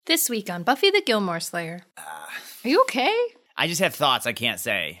This week on Buffy the Gilmore Slayer. Are you okay? I just have thoughts I can't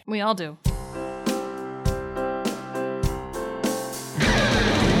say. We all do.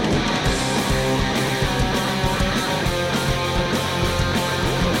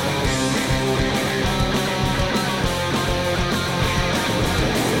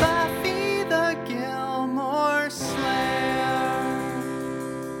 Buffy the Gilmore Slayer.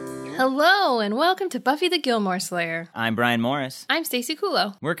 Hello, and welcome to Buffy the Gilmore Slayer. I'm Brian Morris. I'm Stacey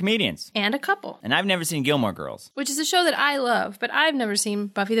Kulo. We're comedians. And a couple. And I've never seen Gilmore Girls. Which is a show that I love, but I've never seen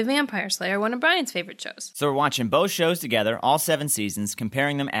Buffy the Vampire Slayer, one of Brian's favorite shows. So we're watching both shows together, all 7 seasons,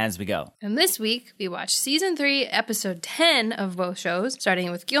 comparing them as we go. And this week, we watched Season 3, Episode 10 of both shows, starting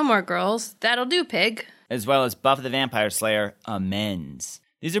with Gilmore Girls, That'll Do, Pig. As well as Buffy the Vampire Slayer, Amends.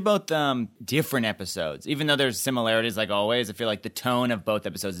 These are both different episodes. Even though there's similarities like always, I feel like the tone of both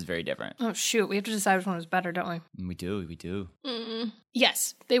episodes is very different. Oh, shoot. We have to decide which one was better, don't we? We do.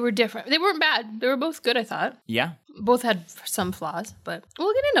 Yes, they were different. They weren't bad. They were both good, I thought. Yeah. Both had some flaws, but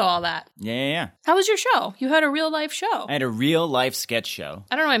we'll get into all that. Yeah. How was your show? You had a real-life show. I had a real-life sketch show.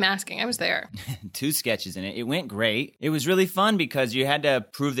 I don't know why I'm asking. I was there. 2 sketches in it. It went great. It was really fun because you had to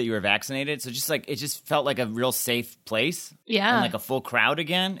prove that you were vaccinated. So it just felt like a real safe place. Yeah. And like a full crowd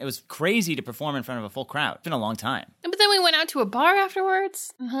again. It was crazy to perform in front of a full crowd. It's been a long time. But then we went out to a bar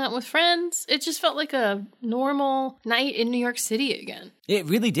afterwards and hung out with friends. It just felt like a normal night in New York City again. It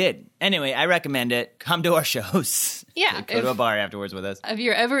really did. Anyway, I recommend it. Come to our shows. Yeah. Go to a bar afterwards with us. If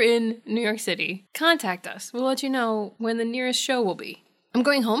you're ever in New York City, contact us. We'll let you know when the nearest show will be. I'm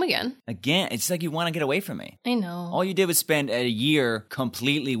going home again. Again, it's like you want to get away from me. I know. All you did was spend a year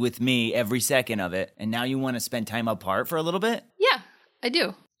completely with me every second of it, and now you want to spend time apart for a little bit? Yeah, I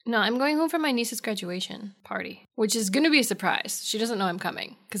do. No, I'm going home for my niece's graduation party, which is going to be a surprise. She doesn't know I'm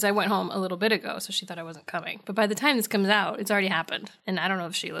coming because I went home a little bit ago, so she thought I wasn't coming. But by the time this comes out, it's already happened, and I don't know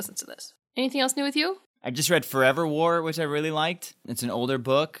if she listens to this. Anything else new with you? I just read Forever War, which I really liked. It's an older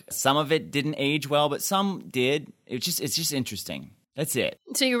book. Some of it didn't age well, but some did. It's just interesting. That's it.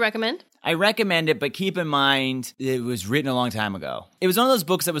 So you recommend? I recommend it, but keep in mind it was written a long time ago. It was one of those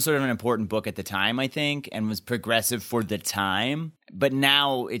books that was sort of an important book at the time, I think, and was progressive for the time. But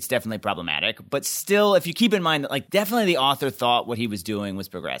now it's definitely problematic. But still, if you keep in mind that, definitely the author thought what he was doing was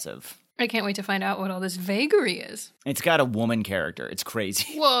progressive. I can't wait to find out what all this vagary is. It's got a woman character. It's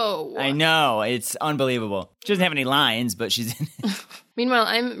crazy. Whoa. I know. It's unbelievable. She doesn't have any lines, but she's in it. Meanwhile,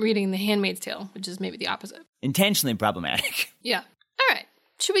 I'm reading The Handmaid's Tale, which is maybe the opposite. Intentionally problematic. Yeah. All right.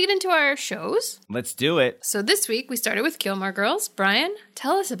 Should we get into our shows? Let's do it. So this week, we started with Gilmore Girls. Brian,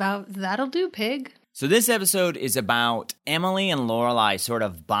 tell us about That'll Do, Pig. So this episode is about Emily and Lorelai sort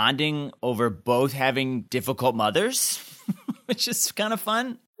of bonding over both having difficult mothers, which is kind of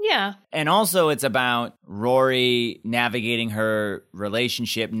fun. Yeah. And also it's about Rory navigating her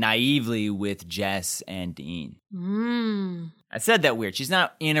relationship naively with Jess and Dean. I said that weird. She's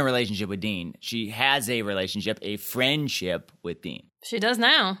not in a relationship with Dean. She has a relationship, a friendship with Dean. She does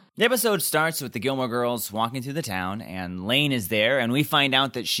now. The episode starts with the Gilmore Girls walking through the town, and Lane is there, and we find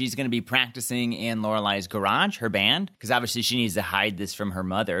out that she's going to be practicing in Lorelai's garage, her band, because obviously she needs to hide this from her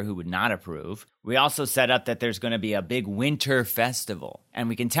mother, who would not approve. We also set up that there's going to be a big winter festival, and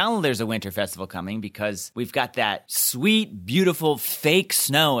we can tell there's a winter festival coming because we've got that sweet, beautiful, fake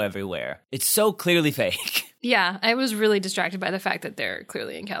snow everywhere. It's so clearly fake. Yeah, I was really distracted by the fact that they're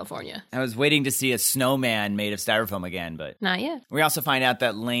clearly in California. I was waiting to see a snowman made of styrofoam again, but... Not yet. We also find out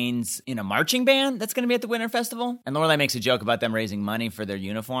that Lane's in a marching band that's going to be at the Winter Festival. And Lorelai makes a joke about them raising money for their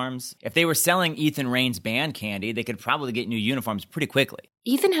uniforms. If they were selling Ethan Raine's band candy, they could probably get new uniforms pretty quickly.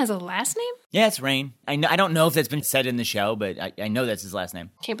 Ethan has a last name? Yeah, it's Raine. I don't know if that's been said in the show, but I know that's his last name.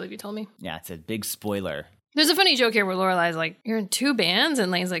 Can't believe you told me. Yeah, it's a big spoiler. There's a funny joke here where Lorelai's like, "You're in 2 bands?" And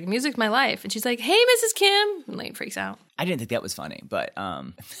Lane's like, "Music's my life." And she's like, "Hey, Mrs. Kim." And Lane freaks out. I didn't think that was funny, but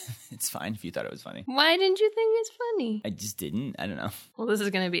it's fine if you thought it was funny. Why didn't you think it's funny? I just didn't. I don't know. Well, this is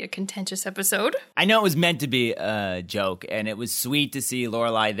going to be a contentious episode. I know it was meant to be a joke, and it was sweet to see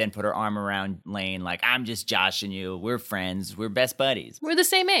Lorelai then put her arm around Lane like, "I'm just joshing you. We're friends. We're best buddies." We're the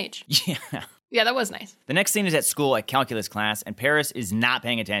same age. Yeah. Yeah, that was nice. The next scene is at school at calculus class, and Paris is not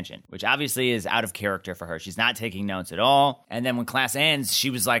paying attention, which obviously is out of character for her. She's not taking notes at all. And then when class ends, she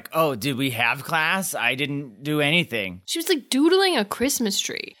was like, "Oh, did we have class? I didn't do anything." She was like doodling a Christmas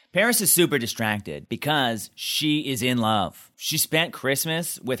tree. Paris is super distracted because she is in love. She spent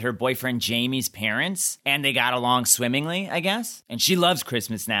Christmas with her boyfriend Jamie's parents, and they got along swimmingly, I guess. And she loves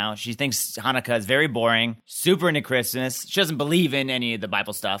Christmas now. She thinks Hanukkah is very boring, super into Christmas. She doesn't believe in any of the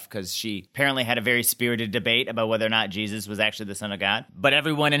Bible stuff because she apparently had a very spirited debate about whether or not Jesus was actually the Son of God. But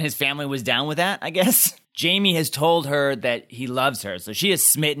everyone in his family was down with that, I guess. Jamie has told her that he loves her, so she is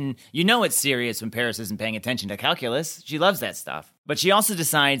smitten. You know it's serious when Paris isn't paying attention to calculus. She loves that stuff. But she also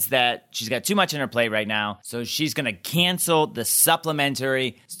decides that she's got too much on her plate right now, so she's going to cancel the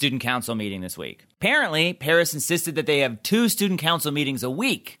supplementary student council meeting this week. Apparently, Paris insisted that they have 2 student council meetings a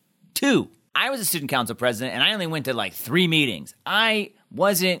week. 2. I was a student council president, and I only went to like 3 meetings. I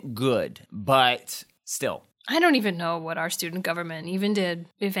wasn't good, but still. I don't even know what our student government even did,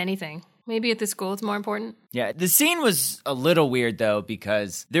 if anything. Maybe at the school it's more important. Yeah, the scene was a little weird, though,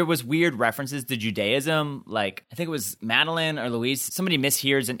 because there was weird references to Judaism. Like, I think it was Madeline or Louise. Somebody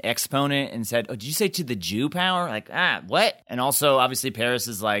mishears an exponent and said, oh, did you say to the Jew power? Like, what? And also, obviously, Paris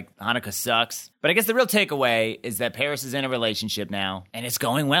is like, Hanukkah sucks. But I guess the real takeaway is that Paris is in a relationship now, and it's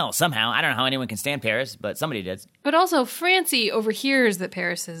going well somehow. I don't know how anyone can stand Paris, but somebody did. But also, Francie overhears that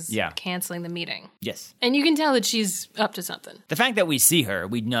Paris is canceling the meeting. Yes. And you can tell that she's up to something. The fact that we see her,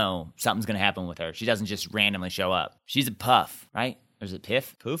 we know something's going to happen with her. She doesn't just randomly show up. She's a puff, right? Or is it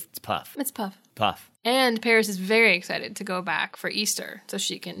piff? Poof? It's puff. It's puff. Puff. And Paris is very excited to go back for Easter so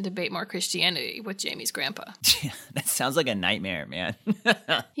she can debate more Christianity with Jamie's grandpa. That sounds like a nightmare, man.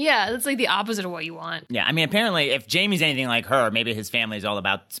 Yeah, that's like the opposite of what you want. Yeah, I mean, apparently, if Jamie's anything like her, maybe his family is all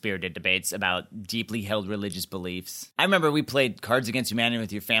about spirited debates about deeply held religious beliefs. I remember we played Cards Against Humanity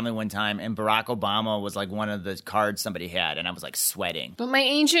with your family one time, and Barack Obama was like one of the cards somebody had, and I was like sweating. But my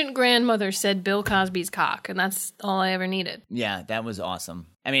ancient grandmother said Bill Cosby's cock, and that's all I ever needed. Yeah, that was awesome.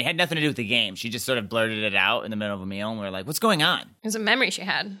 I mean, it had nothing to do with the game. She just sort of blurted it out in the middle of a meal, and we were like, what's going on? It was a memory she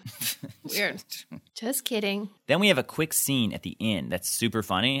had. Weird. Just kidding. Then we have a quick scene at the inn that's super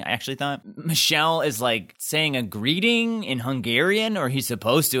funny, I actually thought. Michelle is like saying a greeting in Hungarian, or he's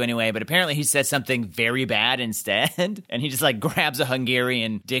supposed to anyway, but apparently he says something very bad instead. And he just like grabs a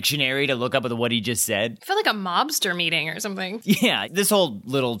Hungarian dictionary to look up what he just said. I feel like a mobster meeting or something. Yeah, this whole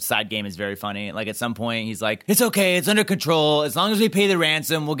little side game is very funny. Like at some point he's like, it's okay, it's under control. As long as we pay the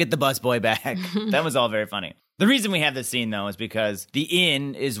ransom, we'll get the busboy back. That was all very funny. The reason we have this scene, though, is because the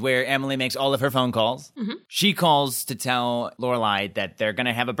inn is where Emily makes all of her phone calls. Mm-hmm. She calls to tell Lorelai that they're going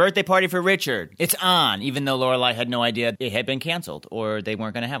to have a birthday party for Richard. It's on, even though Lorelai had no idea it had been canceled or they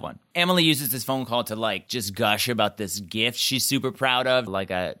weren't going to have one. Emily uses this phone call to, like, just gush about this gift she's super proud of, like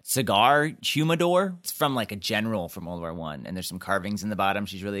a cigar humidor. It's from, like, a general from World War I, and there's some carvings in the bottom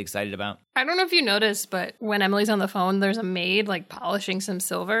she's really excited about. I don't know if you noticed, but when Emily's on the phone, there's a maid, like, polishing some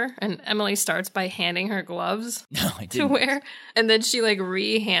silver, and Emily starts by handing her gloves. No, I didn't. To wear, and then she like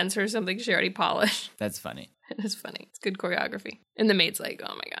re-hands her something she already polished. That's funny. It is funny. It's good choreography. And the maid's like,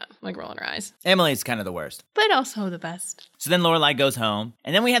 oh my God, like rolling her eyes. Emily's kind of the worst. But also the best. So then Lorelai goes home,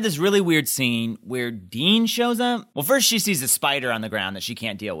 and then we have this really weird scene where Dean shows up. Well, first she sees a spider on the ground that she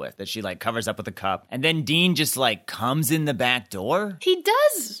can't deal with, that she like covers up with a cup. And then Dean just like comes in the back door. He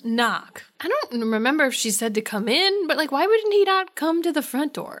does knock. I don't remember if she said to come in, but like, why wouldn't he not come to the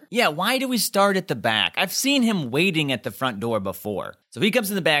front door? Yeah, why do we start at the back? I've seen him waiting at the front door before. So he comes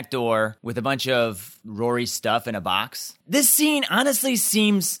in the back door with a bunch of Rory's stuff in a box. This scene honestly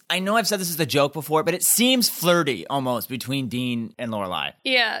seems, I know I've said this as a joke before, but it seems flirty almost between Dean and Lorelai.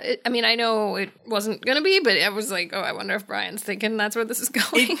 Yeah, I mean, I know it wasn't going to be, but I was like, oh, I wonder if Brian's thinking that's where this is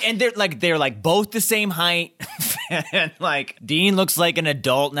going. And they're like both the same height. And like Dean looks like an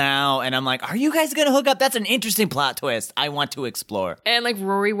adult now. And I'm like, are you guys going to hook up? That's an interesting plot twist I want to explore. And like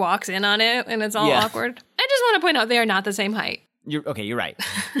Rory walks in on it and it's all awkward. I just want to point out they are not the same height. You're right.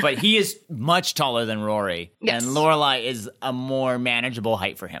 But he is much taller than Rory. Yes. And Lorelai is a more manageable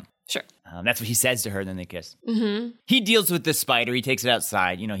height for him. Sure. That's what he says to her, then they kiss. Mm-hmm. He deals with the spider. He takes it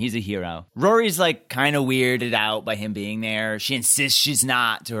outside. You know, he's a hero. Rory's like kind of weirded out by him being there. She insists she's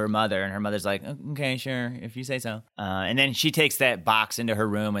not to her mother. And her mother's like, okay, sure, if you say so. And then she takes that box into her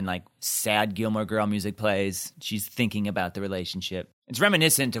room and like sad Gilmore Girl music plays. She's thinking about the relationship. It's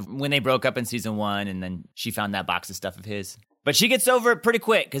reminiscent of when they broke up in season 1 and then she found that box of stuff of his. But she gets over it pretty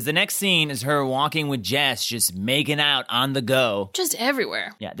quick because the next scene is her walking with Jess, just making out on the go. Just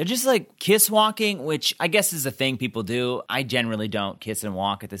everywhere. Yeah, they're just like kiss walking, which I guess is a thing people do. I generally don't kiss and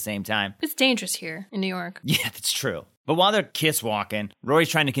walk at the same time. It's dangerous here in New York. Yeah, that's true. But while they're kiss walking, Rory's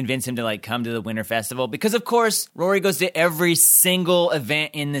trying to convince him to like come to the Winter Festival because, of course, Rory goes to every single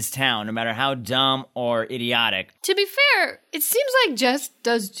event in this town, no matter how dumb or idiotic. To be fair, it seems like Jess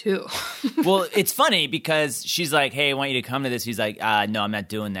does too. Well, it's funny because she's like, hey, I want you to come to this. He's like, no, I'm not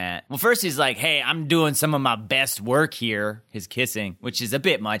doing that. Well, first he's like, hey, I'm doing some of my best work here, his kissing, which is a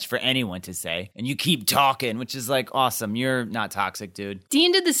bit much for anyone to say. And you keep talking, which is like, awesome. You're not toxic, dude.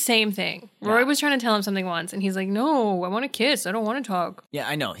 Dean did the same thing. Rory was trying to tell him something once, and he's like, no, I want to kiss. I don't want to talk. Yeah,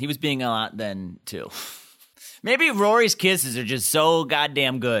 I know. He was being a lot then, too. Maybe Rory's kisses are just so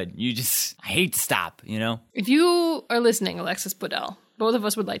goddamn good. I hate to stop, If you are listening, Alexis Bledel, both of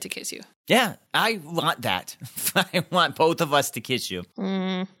us would like to kiss you. Yeah, I want that. I want both of us to kiss you.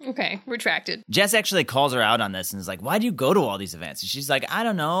 Okay, retracted. Jess actually calls her out on this and is like, why do you go to all these events? And she's like, I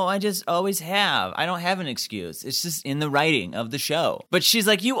don't know. I just always have. I don't have an excuse. It's just in the writing of the show. But she's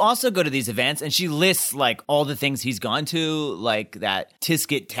like, you also go to these events. And she lists like all the things he's gone to, like that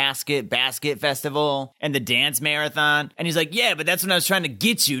Tisket Tasket Basket Festival and the dance marathon. And he's like, yeah, but that's when I was trying to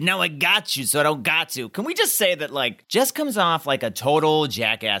get you. Now I got you, so I don't got to. Can we just say that like Jess comes off like a total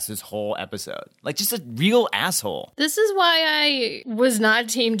jackass this whole episode? Like just a real asshole. This is why I was not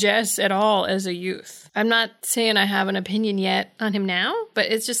Team Jess at all as a youth. I'm not saying I have an opinion yet on him now, but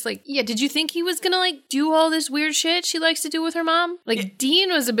it's just like, yeah, did you think he was gonna like do all this weird shit she likes to do with her mom? Like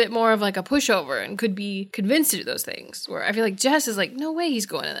Dean was a bit more of like a pushover and could be convinced to do those things, where I feel like Jess is like, no way he's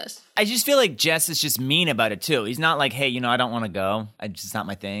going to this. I just feel like Jess is just mean about it too. He's not like, hey, I don't want to go. It's just not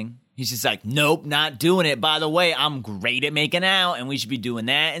my thing. He's just like, nope, not doing it. By the way, I'm great at making out, and we should be doing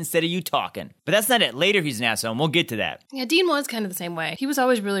that instead of you talking. But that's not it. Later, he's an asshole, and we'll get to that. Yeah, Dean was kind of the same way. He was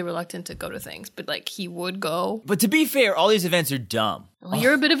always really reluctant to go to things, but like he would go. But to be fair, all these events are dumb. Well,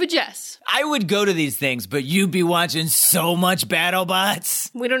 you're a bit of a Jess. I would go to these things, but you'd be watching so much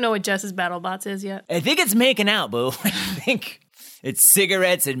BattleBots. We don't know what Jess's BattleBots is yet. I think it's making out, boo. I think it's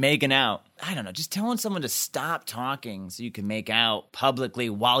cigarettes and making out. I don't know, just telling someone to stop talking so you can make out publicly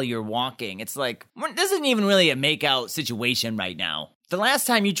while you're walking. It's like, this isn't even really a make out situation right now. The last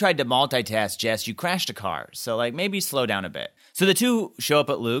time you tried to multitask, Jess, you crashed a car. So, like, maybe slow down a bit. So the two show up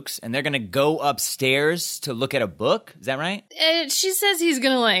at Luke's, and they're going to go upstairs to look at a book. Is that right? She says he's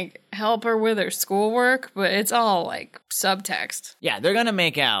going to, like, help her with her schoolwork, but it's all, like, subtext. Yeah, they're going to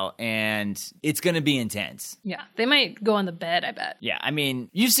make out, and it's going to be intense. Yeah, they might go on the bed, I bet. Yeah, I mean,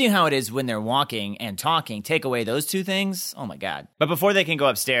 you've seen how it is when they're walking and talking. Take away those two things. Oh, my God. But before they can go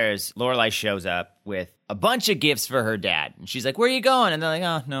upstairs, Lorelai shows up with a bunch of gifts for her dad. And she's like, where are you going? And they're like,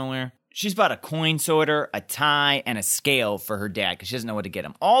 oh, nowhere. She's bought a coin sorter, a tie, and a scale for her dad because she doesn't know what to get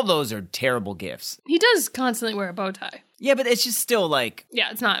him. All those are terrible gifts. He does constantly wear a bow tie. Yeah, but it's just still like...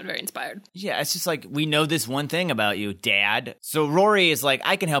 Yeah, it's not very inspired. Yeah, it's just like, we know this one thing about you, Dad. So Rory is like,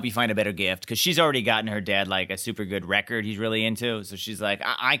 I can help you find a better gift because she's already gotten her dad like a super good record he's really into. So she's like,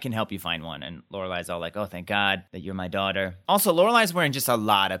 I can help you find one. And Lorelai's all like, oh, thank God that you're my daughter. Also, Lorelai's wearing just a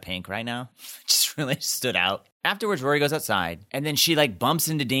lot of pink right now. Just really stood out. Afterwards, Rory goes outside, and then she, like, bumps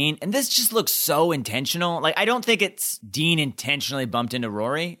into Dean, and this just looks so intentional. Like, I don't think it's Dean intentionally bumped into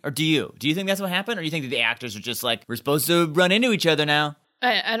Rory, or do you? Do you think that's what happened, or do you think that the actors are just like, we're supposed to run into each other now?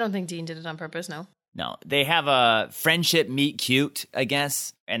 I don't think Dean did it on purpose, no. No, they have a friendship meet cute, I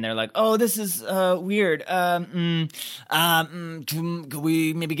guess, and they're like, oh, this is weird. Can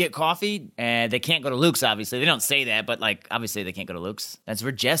we maybe get coffee? And they can't go to Luke's, obviously. They don't say that, but, like, obviously they can't go to Luke's. That's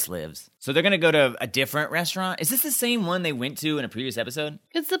where Jess lives. So they're going to go to a different restaurant. Is this the same one they went to in a previous episode?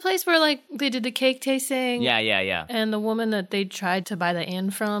 It's the place where, like, they did the cake tasting. Yeah. And the woman that they tried to buy the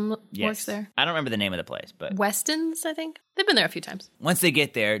inn from works there. I don't remember the name of the place, but... Weston's, I think. They've been there a few times. Once they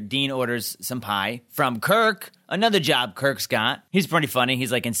get there, Dean orders some pie from Kirk. Another job Kirk's got. He's pretty funny.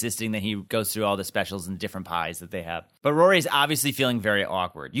 He's like insisting that he goes through all the specials and different pies that they have. But Rory's obviously feeling very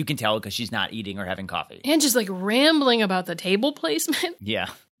awkward. You can tell because she's not eating or having coffee. And just like rambling about the table placement. Yeah.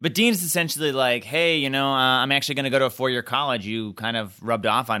 But Dean's essentially like, hey, I'm actually going to go to a 4-year college. You kind of rubbed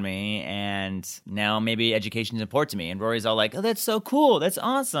off on me, and now maybe education's important to me. And Rory's all like, oh, that's so cool. That's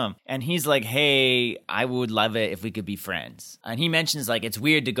awesome. And he's like, hey, I would love it if we could be friends. And he mentions, like, it's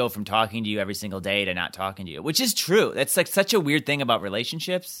weird to go from talking to you every single day to not talking to you, which is true. That's, like, such a weird thing about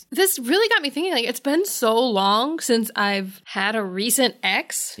relationships. This really got me thinking, like, it's been so long since I've had a recent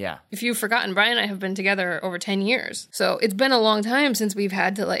ex. Yeah. If you've forgotten, Brian and I have been together over 10 years. So it's been a long time since we've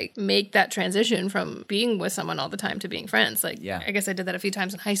had to, like, make that transition from being with someone all the time to being friends. Like, yeah. I guess I did that a few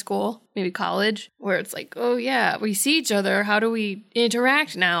times in high school, maybe college, where it's like, oh yeah, we see each other. How do we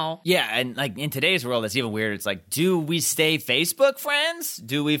interact now? Yeah, and like in today's world, it's even weirder. It's like, do we stay Facebook friends?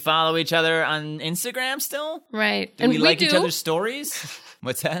 Do we follow each other on Instagram still? Right. Do we like each other's stories?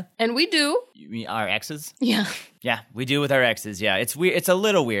 What's that? And we do. You mean our exes? Yeah. Yeah, we do with our exes. Yeah, it's weird. It's a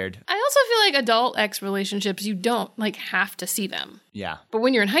little weird. I also feel like adult ex relationships, you don't like have to see them. Yeah. But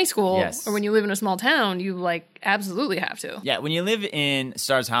when you're in high school or when you live in a small town, you like absolutely have to. Yeah, when you live in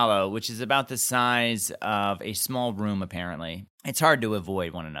Stars Hollow, which is about the size of a small room apparently, it's hard to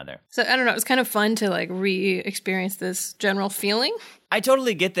avoid one another. So I don't know, it was kind of fun to like re-experience this general feeling. I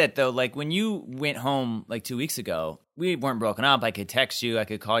totally get that though. Like when you went home like 2 weeks ago, we weren't broken up. I could text you, I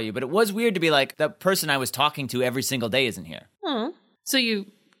could call you, but it was weird to be like, the person I was talking to every single day isn't here. Oh, so you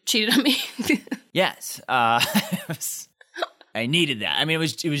cheated on me? Yes. I needed that. I mean,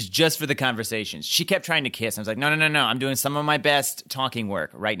 it was just for the conversations. She kept trying to kiss. I was like, no. I'm doing some of my best talking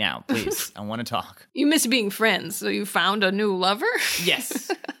work right now. Please, I want to talk. You miss being friends, so you found a new lover? Yes.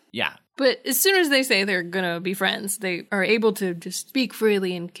 Yeah. But as soon as they say they're gonna be friends, they are able to just speak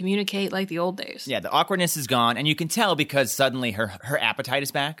freely and communicate like the old days. Yeah, the awkwardness is gone, and you can tell because suddenly her appetite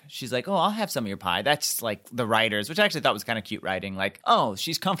is back. She's like, oh, I'll have some of your pie. That's like the writers, which I actually thought was kind of cute writing. Like, oh,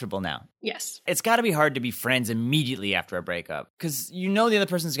 she's comfortable now. Yes. It's got to be hard to be friends immediately after a breakup because you know the other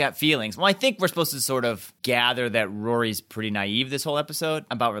person's got feelings. Well, I think we're supposed to sort of gather that Rory's pretty naive this whole episode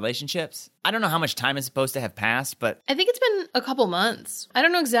about relationships. I don't know how much time is supposed to have passed, but... I think it's been a couple months. I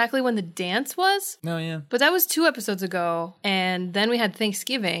don't know exactly when the dance was. Oh, yeah. But that was 2 episodes ago, and then we had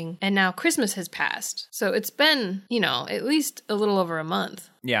Thanksgiving, and now Christmas has passed. So it's been, at least a little over a month.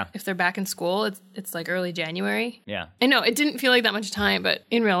 Yeah. If they're back in school, it's like early January. Yeah. I know, it didn't feel like that much time, but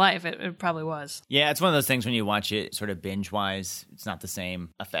in real life, it probably was. Yeah, it's one of those things when you watch it sort of binge-wise, it's not the same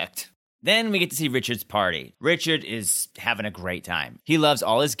effect. Then we get to see Richard's party. Richard is having a great time. He loves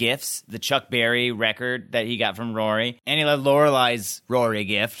all his gifts, the Chuck Berry record that he got from Rory, and he loved Lorelai's Rory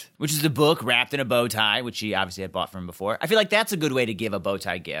gift, which is a book wrapped in a bow tie, which he obviously had bought from him before. I feel like that's a good way to give a bow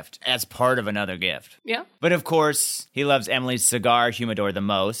tie gift as part of another gift. Yeah. But of course, he loves Emily's cigar humidor the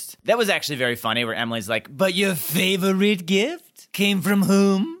most. That was actually very funny where Emily's like, but your favorite gift came from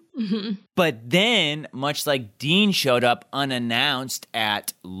whom? Mm-hmm. But then, much like Dean showed up unannounced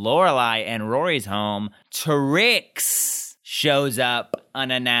at Lorelai and Rory's home, Trix shows up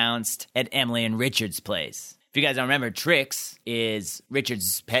unannounced at Emily and Richard's place. If you guys don't remember, Trix is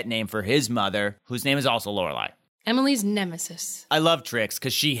Richard's pet name for his mother, whose name is also Lorelai. Emily's nemesis. I love Trix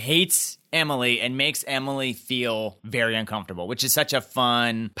because she hates Emily and makes Emily feel very uncomfortable, which is such a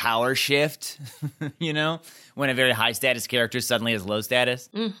fun power shift, when a very high status character suddenly is low status.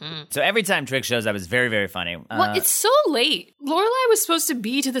 Mm-hmm. So every time Trix shows up, it's very, very funny. Well, it's so late. Lorelai was supposed to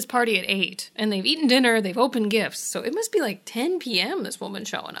be to this party at 8, and they've eaten dinner, they've opened gifts, so it must be like 10 p.m. this woman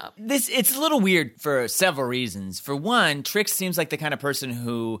showing up. It's a little weird for several reasons. For one, Trix seems like the kind of person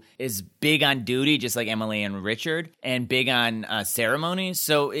who is big on duty, just like Emily and Richard, and big on ceremonies,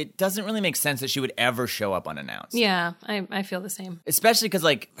 so it doesn't really make sense that she would ever show up unannounced. Yeah, I feel the same. Especially because,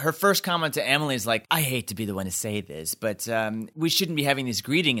 her first comment to Emily is like, I hate to be the one to say this, but we shouldn't be having this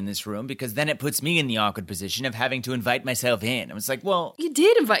greeting in this room because then it puts me in the awkward position of having to invite myself in. I was like, well... You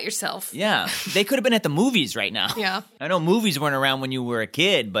did invite yourself. Yeah, they could have been at the movies right now. Yeah. I know movies weren't around when you were a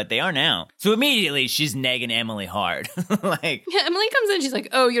kid, but they are now. So immediately, she's negging Emily hard. Yeah, Emily comes in, she's like,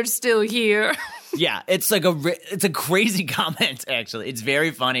 oh, you're still here. Yeah, it's a crazy comment, actually. It's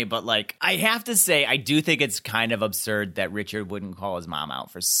very funny, but I have to say, I do think it's kind of absurd that Richard wouldn't call his mom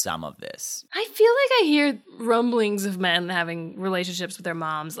out for some of this. I feel like I hear rumblings of men having relationships with their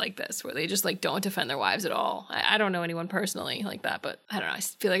moms like this, where they just don't defend their wives at all. I don't know anyone personally like that, but I don't know. I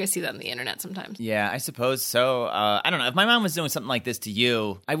feel like I see that on the internet sometimes. Yeah, I suppose so. I don't know. If my mom was doing something like this to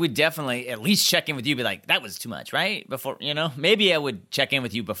you, I would definitely at least check in with you, be like, that was too much, right? Before, maybe I would check in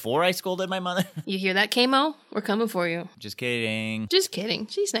with you before I scolded my mother. You hear that, Kamo? We're coming for you. Just kidding. Just kidding.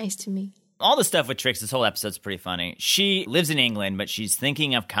 She's nice to me. All the stuff with Trix, this whole episode's pretty funny. She lives in England, but she's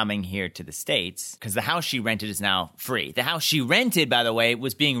thinking of coming here to the States because the house she rented is now free. The house she rented, by the way,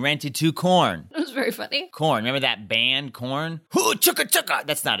 was being rented to Korn. It was very funny. Korn. Remember that band, Korn? Hoo, chugga, chugga.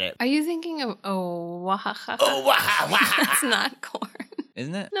 That's not it. Are you thinking of Wahaha? Oh, waha, waha. That's not Korn.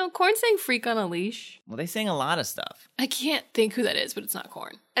 Isn't it? No, Korn sang Freak on a Leash. Well, they sang a lot of stuff. I can't think who that is, but it's not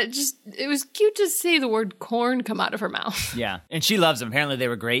Korn. It was cute to see the word corn come out of her mouth. Yeah, and she loves them. Apparently they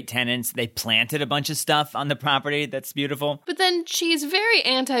were great tenants. They planted a bunch of stuff on the property. That's beautiful. But then she's very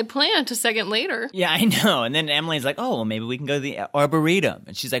anti-plant a second later. Yeah, I know. And then Emily's like, oh, well, maybe we can go to the Arboretum.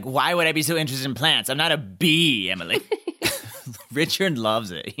 And she's like, why would I be so interested in plants? I'm not a bee, Emily. Richard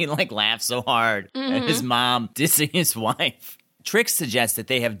loves it. He laughs so hard at his mom dissing his wife. Trix suggests that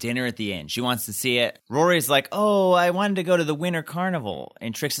they have dinner at the inn. She wants to see it. Rory's like, oh, I wanted to go to the Winter Carnival.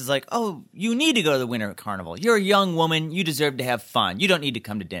 And Trix is like, oh, you need to go to the Winter Carnival. You're a young woman. You deserve to have fun. You don't need to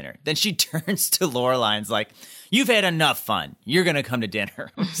come to dinner. Then she turns to Lorelai and's like, you've had enough fun. You're going to come to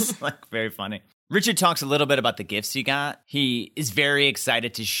dinner. It's very funny. Richard talks a little bit about the gifts he got. He is very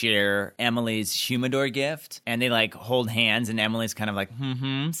excited to share Emily's humidor gift. And they hold hands and Emily's kind of like,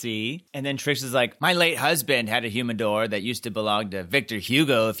 see? And then Trix is like, my late husband had a humidor that used to belong to Victor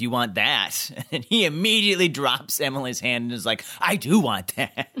Hugo if you want that. And he immediately drops Emily's hand and is like, I do want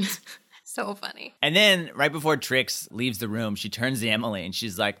that. So funny. And then, right before Trix leaves the room, she turns to Emily and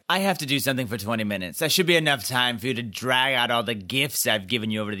she's like, I have to do something for 20 minutes. That should be enough time for you to drag out all the gifts I've given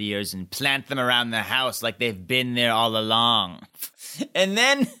you over the years and plant them around the house like they've been there all along. And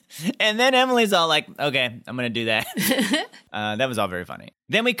then And then Emily's all like, okay, I'm going to do that. That was all very funny.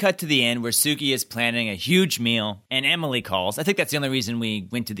 Then we cut to the inn where Suki is planning a huge meal and Emily calls. I think that's the only reason we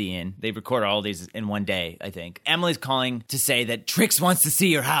went to the inn. They record all these in one day, I think. Emily's calling to say that Trix wants to see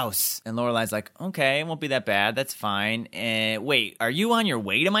your house. And Lorelai's like, okay, it won't be that bad. That's fine. Wait, are you on your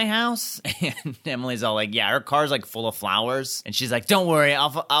way to my house? And Emily's all like, yeah, her car's like full of flowers. And she's like, don't worry,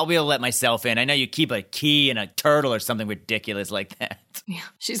 I'll be able to let myself in. I know you keep a key and a turtle or something ridiculous like that. Yeah,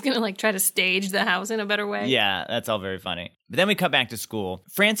 she's gonna like try to stage the house in a better way. Yeah, that's all very funny. But then we cut back to school.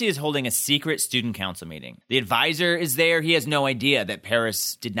 Francie is holding a secret student council meeting. The advisor is there. He has no idea that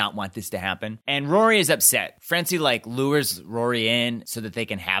Paris did not want this to happen. And Rory is upset. Francie like lures Rory in so that they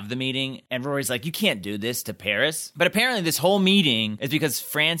can have the meeting. And Rory's like, you can't do this to Paris. But apparently this whole meeting is because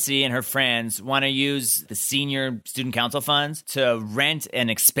Francie and her friends want to use the senior student council funds to rent an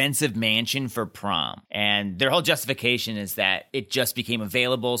expensive mansion for prom. And their whole justification is that it just became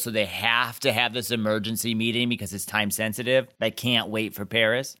available, so they have to have this emergency meeting because it's time sensitive. They can't wait for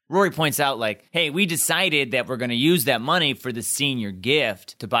Paris. Rory points out like, hey, we decided that we're going to use that money for the senior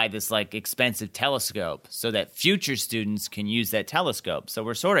gift to buy this like expensive telescope so that future students can use that telescope. So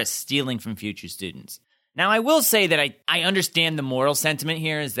we're sort of stealing from future students. Now, I will say that I understand the moral sentiment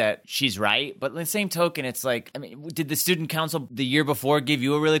here is that she's right, but in the same token, it's like, I mean, did the student council the year before give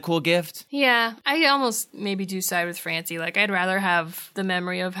you a really cool gift? Yeah, I almost maybe do side with Francie. Like, I'd rather have the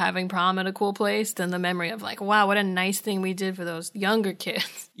memory of having prom at a cool place than the memory of like, wow, what a nice thing we did for those younger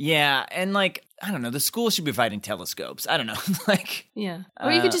kids. Yeah, and like, I don't know, the school should be providing telescopes. I don't know, like... Yeah.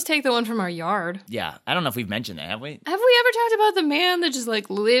 Or you could just take the one from our yard. Yeah, I don't know if we've mentioned that, have we? Have we ever talked about the man that just like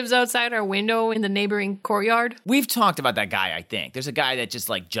lives outside our window in the neighboring courtyard? We've talked about that guy, I think. There's a guy that just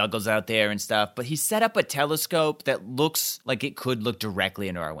like juggles out there and stuff, but he set up a telescope that looks like it could look directly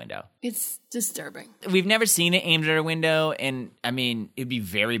into our window. It's disturbing. We've never seen it aimed at our window, and I mean, it'd be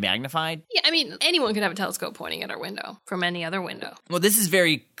very magnified. Yeah, I mean, anyone could have a telescope pointing at our window from any other window. Well, this is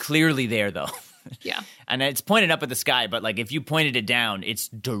very clearly there, though. Yeah. And it's pointed up at the sky, but like if you pointed it down, it's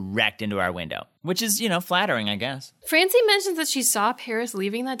direct into our window, which is, you know, flattering, I guess. Francie mentions that she saw Paris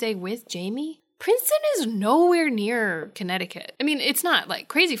leaving that day with Jamie. Princeton is nowhere near Connecticut. I mean, it's not like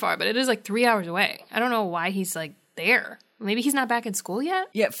crazy far, but it is like 3 hours away. I don't know why he's like there. Maybe he's not back in school yet?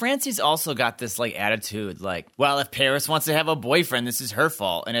 Yeah, Francie's also got this, like, attitude, like, well, if Paris wants to have a boyfriend, this is her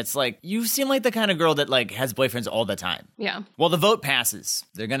fault. And it's like, you seem like the kind of girl that, like, has boyfriends all the time. Yeah. Well, the vote passes.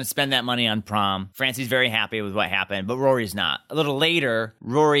 They're going to spend that money on prom. Francie's very happy with what happened, but Rory's not. A little later,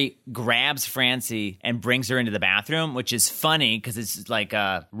 Rory grabs Francie and brings her into the bathroom, which is funny because it's like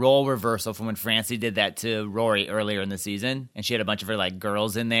a role reversal from when Francie did that to Rory earlier in the season. And she had a bunch of her, like,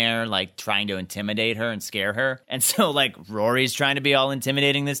 girls in there, like, trying to intimidate her and scare her. And so, like, Rory's trying to be all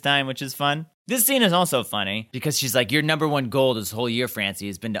intimidating this time, which is fun. This scene is also funny because she's like, your number one goal this whole year, Francie,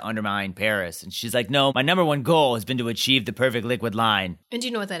 has been to undermine Paris. And she's like, no, my number one goal has been to achieve the perfect liquid line. And do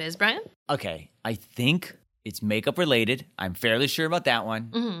you know what that is, Brian? Okay, I think it's makeup related. I'm fairly sure about that one.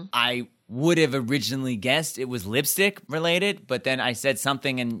 Mm-hmm. I would have originally guessed it was lipstick related, but then I said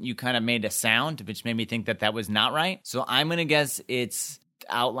something and you kind of made a sound, which made me think that that was not right. So I'm going to guess it's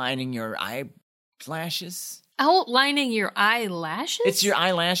outlining your eyelashes. Outlining your eyelashes? It's your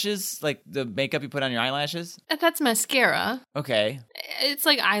eyelashes, like the makeup you put on your eyelashes? That's mascara. Okay. It's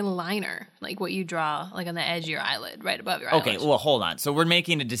like eyeliner, like what you draw like on the edge of your eyelid, right above your eyelash. Okay, well, hold on. So we're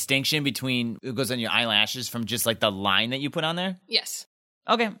making a distinction between what goes on your eyelashes from just like the line that you put on there? Yes.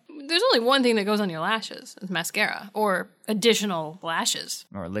 Okay. There's only one thing that goes on your lashes. It's mascara or additional lashes.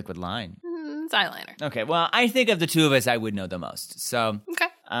 Or a liquid line. It's eyeliner. Okay, well, I think of the two of us, I would know the most. So,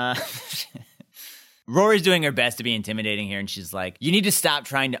 Okay. Rory's doing her best to be intimidating here, and she's like, you need to stop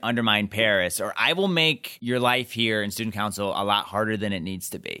trying to undermine Paris, or I will make your life here in student council a lot harder than it needs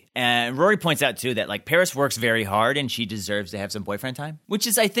to be. And Rory points out, too, that, like, Paris works very hard, and she deserves to have some boyfriend time, which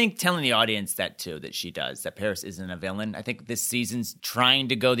is, I think, telling the audience that, too, that she does, that Paris isn't a villain. I think this season's trying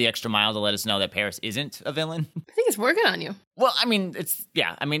to go the extra mile to let us know that Paris isn't a villain. I think it's working on you. Well, I mean,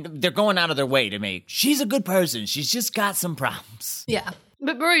 they're going out of their way to make, she's a good person, she's just got some problems. Yeah.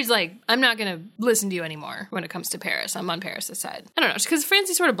 But Rory's like, I'm not going to listen to you anymore when it comes to Paris. I'm on Paris' side. I don't know, because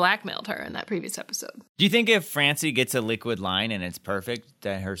Francie sort of blackmailed her in that previous episode. Do you think if Francie gets a liquid line and it's perfect,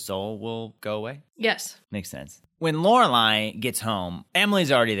 that her soul will go away? Yes. Makes sense. When Lorelai gets home,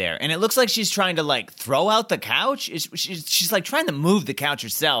 Emily's already there, and it looks like she's trying to, like, throw out the couch. She's like, trying to move the couch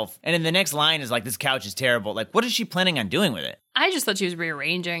herself, and then the next line is like, this couch is terrible. Like, what is she planning on doing with it? I just thought she was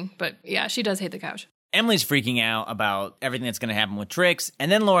rearranging, but yeah, she does hate the couch. Emily's freaking out about everything that's going to happen with Trix,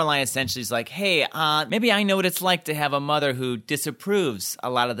 and then Lorelai essentially is like, hey, maybe I know what it's like to have a mother who disapproves a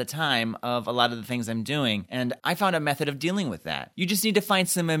lot of the time of a lot of the things I'm doing, and I found a method of dealing with that. You just need to find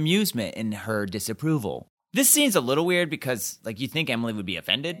some amusement in her disapproval. This scene's a little weird because, like, you think Emily would be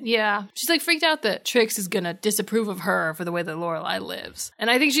offended. Yeah. She's, like, freaked out that Trix is gonna disapprove of her for the way that Lorelai lives.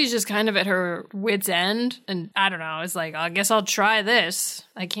 And I think she's just kind of at her wit's end. And I don't know, it's like, I guess I'll try this.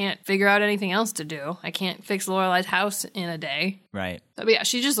 I can't figure out anything else to do. I can't fix Lorelai's house in a day. Right. But yeah,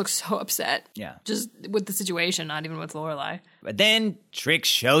 she just looks so upset. Yeah. Just with the situation, not even with Lorelai. But then Trix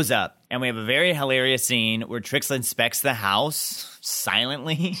shows up, and we have a very hilarious scene where Trix inspects the house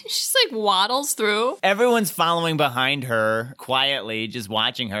silently. She's like waddles through. Everyone's following behind her quietly, just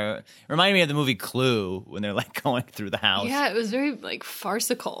watching her. Reminded me of the movie Clue when they're like going through the house. Yeah, it was very like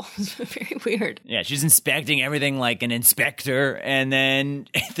farcical. It was very weird. Yeah, she's inspecting everything like an inspector, and then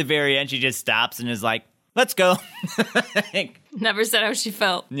at the very end she just stops and is like, let's go. Never said how she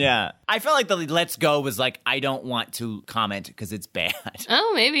felt. Yeah. I felt like the let's go was like, I don't want to comment because it's bad.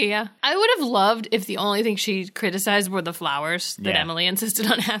 Oh, maybe, yeah. I would have loved if the only thing she criticized were the flowers that Emily insisted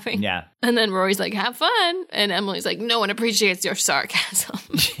on having. Yeah. And then Rory's like, have fun. And Emily's like, no one appreciates your sarcasm.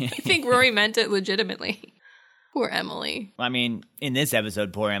 I think Rory meant it legitimately. Poor Emily. I mean, in this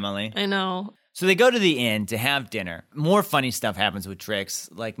episode, poor Emily. I know. So they go to the inn to have dinner. More funny stuff happens with Trix.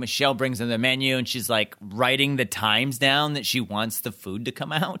 Like, Michelle brings in the menu, and she's, like, writing the times down that she wants the food to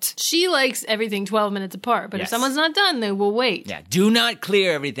come out. She likes everything 12 minutes apart, but if someone's not done, they will wait. Yeah, do not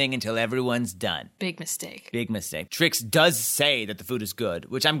clear everything until everyone's done. Big mistake. Big mistake. Trix does say that the food is good,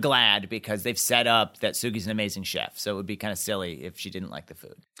 which I'm glad because they've set up that Suki's an amazing chef, so it would be kind of silly if she didn't like the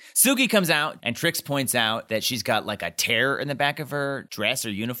food. Suki comes out, and Trix points out that she's got, like, a tear in the back of her dress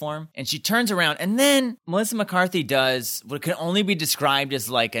or uniform, and she turns around, and then Melissa McCarthy does what can only be described as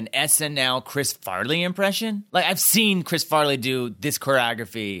like an SNL Chris Farley impression. Like, I've seen Chris Farley do this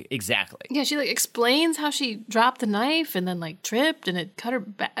choreography exactly. Yeah, she like explains how she dropped the knife and then like tripped and it cut her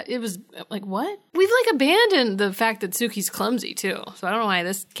back. It was like, what? We've like abandoned the fact that Suki's clumsy too. So I don't know why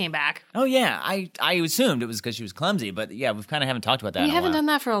this came back. Oh yeah, I assumed it was because she was clumsy, but yeah, we kind of haven't talked about that. We haven't done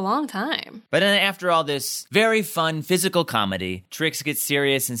that for a long time. But then after all this very fun physical comedy, Trix gets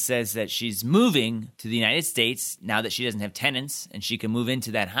serious and says that she's moving to the United States now that she doesn't have tenants and she can move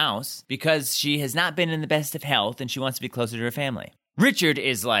into that house because she has not been in the best of health and she wants to be closer to her family. Richard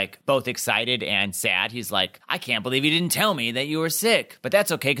is like both excited and sad. He's like, I can't believe you didn't tell me that you were sick, but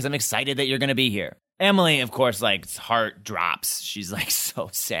that's okay because I'm excited that you're going to be here. Emily, of course, like, heart drops. She's, like, so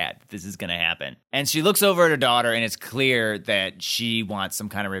sad that this is going to happen. And she looks over at her daughter, and it's clear that she wants some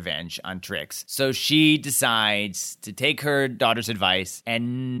kind of revenge on Trix. So she decides to take her daughter's advice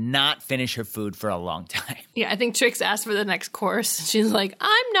and not finish her food for a long time. Yeah, I think Trix asked for the next course. She's like,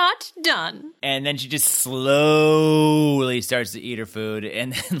 I'm not done. And then she just slowly starts to eat her food,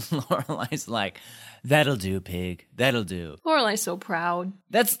 and then Lorelai's like, that'll do, pig. That'll do. Lorelai's so proud.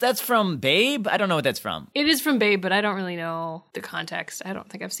 That's from Babe? I don't know what that's from. It is from Babe, but I don't really know the context. I don't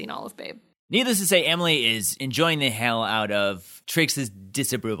think I've seen all of Babe. Needless to say, Emily is enjoying the hell out of Trix's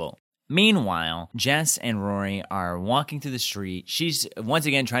disapproval. Meanwhile, Jess and Rory are walking through the street. She's once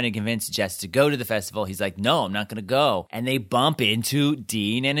again trying to convince Jess to go to the festival. He's like, no, I'm not going to go. And they bump into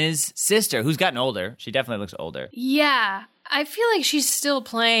Dean and his sister, who's gotten older. She definitely looks older. Yeah. I feel like she's still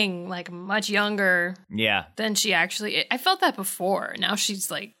playing like much younger than she actually. I felt that before. Now she's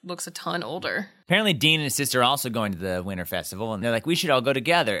like looks a ton older. Apparently Dean and his sister are also going to the Winter Festival, and they're like, we should all go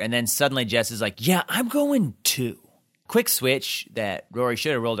together. And then suddenly Jess is like, yeah, I'm going too. Quick switch that Rory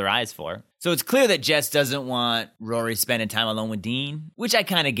should have rolled her eyes for. So it's clear that Jess doesn't want Rory spending time alone with Dean, which I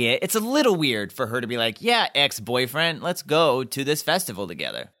kind of get. It's a little weird for her to be like, yeah, ex-boyfriend, let's go to this festival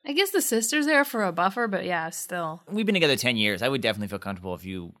together. I guess the sister's there for a buffer, but yeah, still. We've been together 10 years. I would definitely feel comfortable if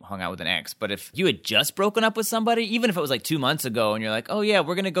you hung out with an ex. But if you had just broken up with somebody, even if it was like 2 months ago and you're like, oh yeah,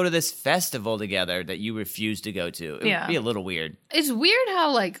 we're going to go to this festival together that you refused to go to, it would be a little weird. It's weird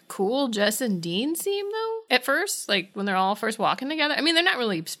how like cool Jess and Dean seem though at first, like when they're all first walking together. I mean, they're not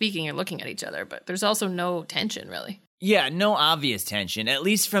really speaking or looking at each other, but there's also no tension really. Yeah, no obvious tension, at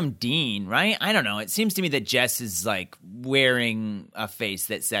least from Dean, right? I don't know. It seems to me that Jess is like wearing a face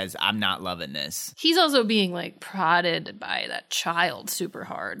that says, I'm not loving this. He's also being like prodded by that child super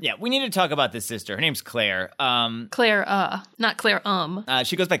hard. Yeah, we need to talk about this sister. Her name's Claire. Claire, not Claire,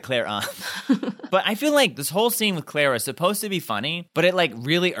 She goes by Claire, But I feel like this whole scene with Claire is supposed to be funny, but it like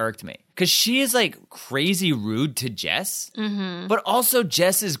really irked me. Because she is like crazy rude to Jess, but also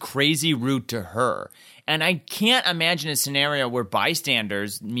Jess is crazy rude to her. And I can't imagine a scenario where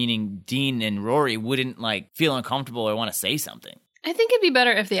bystanders, meaning Dean and Rory, wouldn't like feel uncomfortable or want to say something. I think it'd be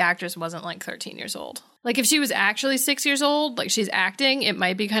better if the actress wasn't like 13 years old. Like if she was actually 6 years old, like she's acting, it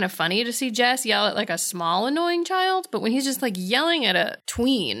might be kind of funny to see Jess yell at like a small annoying child. But when he's just like yelling at a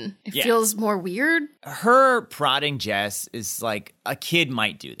tween, it feels more weird. Her prodding Jess is like a kid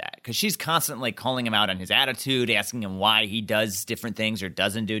might do that because she's constantly calling him out on his attitude, asking him why he does different things or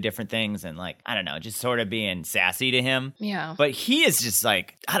doesn't do different things. And like, I don't know, just sort of being sassy to him. Yeah. But he is just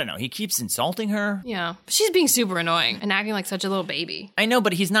like, I don't know, he keeps insulting her. Yeah. She's being super annoying and acting like such a little baby. I know,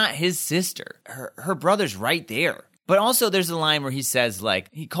 but he's not his sister. Her brother's right there. But also there's a line where he says, like,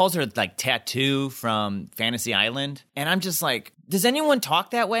 he calls her, like, Tattoo from Fantasy Island. And I'm just like, does anyone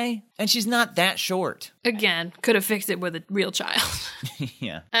talk that way? And she's not that short. Again, could have fixed it with a real child.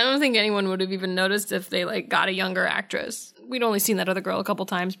 Yeah. I don't think anyone would have even noticed if they, like, got a younger actress. We'd only seen that other girl a couple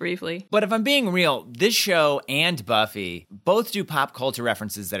times briefly. But if I'm being real, this show and Buffy both do pop culture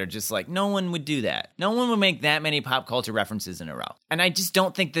references that are just like, no one would do that. No one would make that many pop culture references in a row. And I just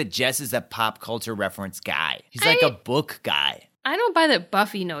don't think that Jess is a pop culture reference guy. He's like a book guy. I don't buy that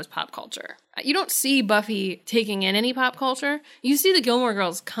Buffy knows pop culture. You don't see Buffy taking in any pop culture. You see the Gilmore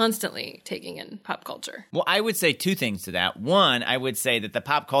Girls constantly taking in pop culture. Well, I would say two things to that. One, I would say that the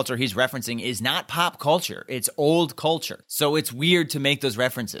pop culture he's referencing is not pop culture. It's old culture. So it's weird to make those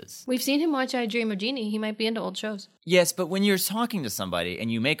references. We've seen him watch I Dream of Jeannie. He might be into old shows. Yes, but when you're talking to somebody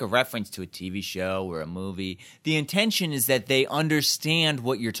and you make a reference to a TV show or a movie, the intention is that they understand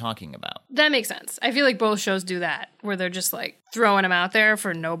what you're talking about. That makes sense. I feel like both shows do that, where they're just like throwing them out there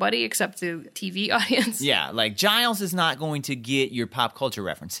for nobody except the TV audience. Yeah, like Giles is not going to get your pop culture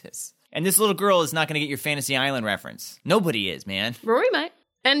references. And this little girl is not going to get your Fantasy Island reference. Nobody is, man. Rory might.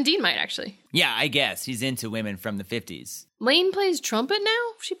 And Dean might, actually. Yeah, I guess. He's into women from the 50s. Lane plays trumpet now?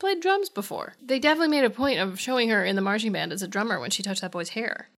 She played drums before. They definitely made a point of showing her in the marching band as a drummer when she touched that boy's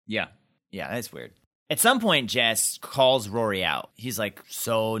hair. Yeah. Yeah, that's weird. At some point, Jess calls Rory out. He's like,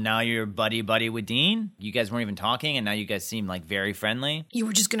 so now you're buddy-buddy with Dean? You guys weren't even talking, and now you guys seem like very friendly? You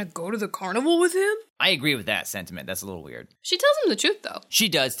were just gonna go to the carnival with him? I agree with that sentiment. That's a little weird. She tells him the truth, though. She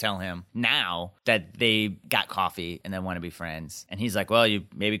does tell him now that they got coffee and they want to be friends. And he's like, well, you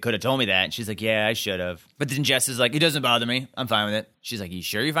maybe could have told me that. And she's like, yeah, I should have. But then Jess is like, it doesn't bother me. I'm fine with it. She's like, you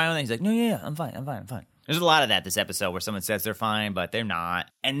sure you're fine with it? He's like, no, yeah, I'm fine. There's a lot of that this episode where someone says they're fine, but they're not.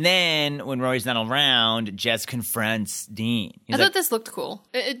 And then when Rory's not around, Jess confronts Dean. I thought this looked cool.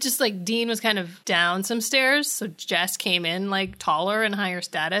 It just like Dean was kind of down some stairs, so Jess came in like taller and higher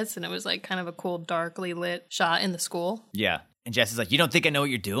status, and it was like kind of a cool darkly lit shot in the school. Yeah. And Jess is like, you don't think I know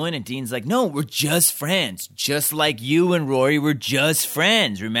what you're doing? And Dean's like, no, we're just friends. Just like you and Rory were just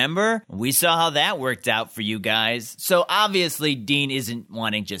friends, remember? We saw how that worked out for you guys. So obviously Dean isn't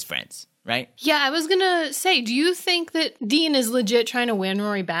wanting just friends. Right? Yeah, I was gonna say, do you think that Dean is legit trying to win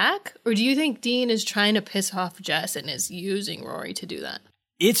Rory back? Or do you think Dean is trying to piss off Jess and is using Rory to do that?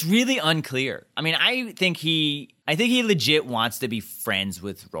 It's really unclear. I mean, I think he legit wants to be friends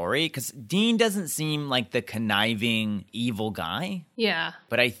with Rory because Dean doesn't seem like the conniving, evil guy. Yeah.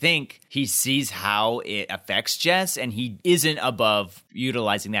 But I think he sees how it affects Jess and he isn't above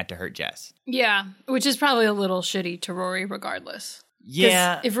utilizing that to hurt Jess. Yeah, which is probably a little shitty to Rory regardless.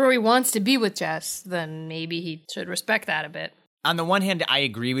 Yeah. If Rory wants to be with Jess, then maybe he should respect that a bit. On the one hand, I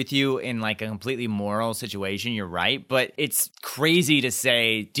agree with you in like a completely moral situation. You're right. But it's crazy to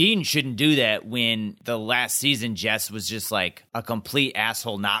say Dean shouldn't do that when the last season Jess was just like a complete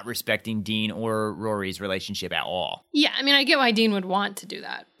asshole, not respecting Dean or Rory's relationship at all. Yeah, I mean, I get why Dean would want to do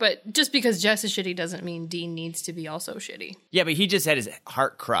that. But just because Jess is shitty doesn't mean Dean needs to be also shitty. Yeah, but he just had his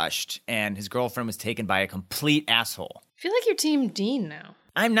heart crushed and his girlfriend was taken by a complete asshole. I feel like you're Team Dean now.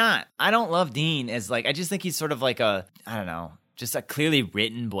 I'm not. I don't love Dean as like, I just think he's sort of like a, I don't know, just a clearly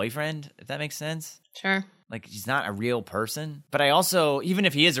written boyfriend, if that makes sense. Sure. Like, he's not a real person. But I also, even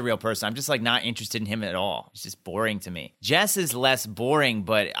if he is a real person, I'm just like not interested in him at all. It's just boring to me. Jess is less boring,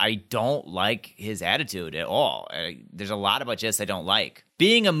 but I don't like his attitude at all. There's a lot about Jess I don't like.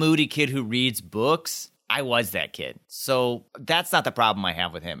 Being a moody kid who reads books, I was that kid. So that's not the problem I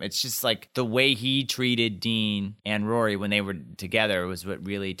have with him. It's just like the way he treated Dean and Rory when they were together was what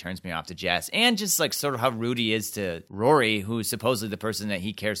really turns me off to Jess. And just like sort of how rude he is to Rory, who's supposedly the person that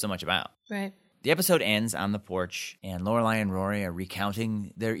he cares so much about. Right. The episode ends on the porch, and Lorelai and Rory are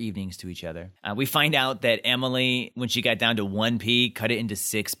recounting their evenings to each other. We find out that Emily, when she got down to 1 pea, cut it into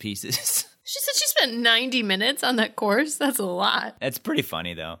 6 pieces. She said she spent 90 minutes on that course. That's a lot. That's pretty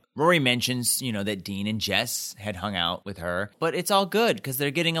funny, though. Rory mentions, that Dean and Jess had hung out with her, but it's all good because they're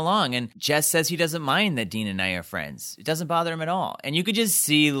getting along. And Jess says he doesn't mind that Dean and I are friends. It doesn't bother him at all. And you could just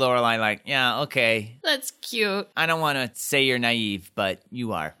see Lorelai like, yeah, okay. That's cute. I don't want to say you're naive, but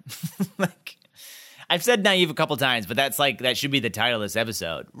you are. I've said naive a couple times, but that should be the title of this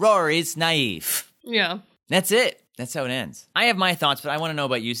episode. Rory's naive. Yeah. That's it. That's how it ends. I have my thoughts, but I want to know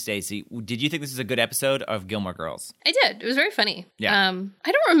about you, Stacey. Did you think this is a good episode of Gilmore Girls? I did. It was very funny. Yeah.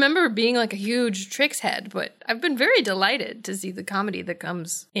 I don't remember being like a huge Trix head, but I've been very delighted to see the comedy that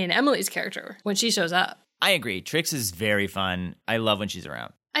comes in Emily's character when she shows up. I agree. Trix is very fun. I love when she's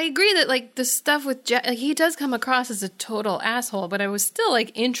around. I agree that, like, the stuff with Jess, like, he does come across as a total asshole, but I was still,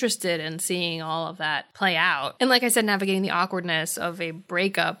 like, interested in seeing all of that play out. And like I said, navigating the awkwardness of a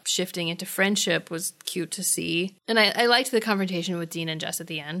breakup shifting into friendship was cute to see. And I liked the confrontation with Dean and Jess at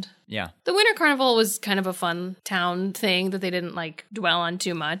the end. Yeah. The Winter Carnival was kind of a fun town thing that they didn't, like, dwell on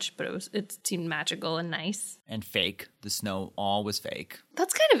too much, but it seemed magical and nice. And fake. The snow all was fake.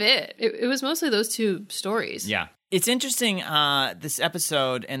 That's kind of it. It was mostly those two stories. Yeah. It's interesting, this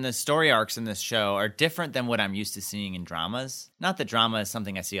episode and the story arcs in this show are different than what I'm used to seeing in dramas. Not that drama is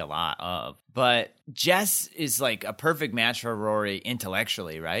something I see a lot of, but Jess is like a perfect match for Rory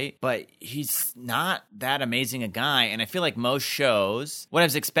intellectually, right? But he's not that amazing a guy, and I feel like most shows, what I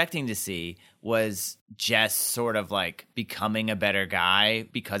was expecting to see was Jess sort of like becoming a better guy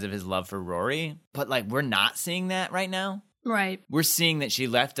because of his love for Rory, but like we're not seeing that right now. Right. We're seeing that she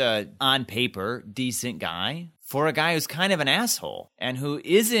left a, on paper, decent guy for a guy who's kind of an asshole and who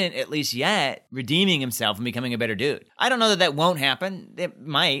isn't, at least yet, redeeming himself and becoming a better dude. I don't know that won't happen. It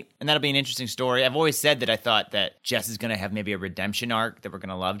might, and that'll be an interesting story. I've always said that I thought that Jess is going to have maybe a redemption arc, that we're going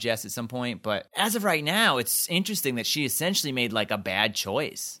to love Jess at some point. But as of right now, it's interesting that she essentially made like a bad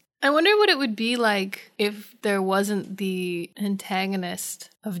choice. I wonder what it would be like if there wasn't the antagonist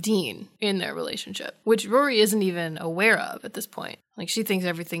of Dean in their relationship, which Rory isn't even aware of at this point. Like, she thinks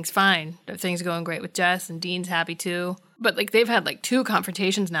everything's fine. Everything's going great with Jess, and Dean's happy too. But, like, they've had, like, 2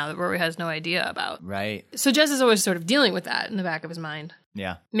 confrontations now that Rory has no idea about. Right. So Jess is always sort of dealing with that in the back of his mind.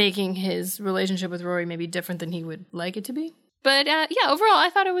 Yeah. Making his relationship with Rory maybe different than he would like it to be. But, yeah, overall, I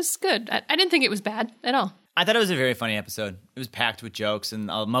thought it was good. I didn't think it was bad at all. I thought it was a very funny episode. It was packed with jokes, and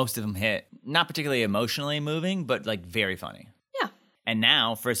most of them hit. Not particularly emotionally moving, but, like, very funny. Yeah. And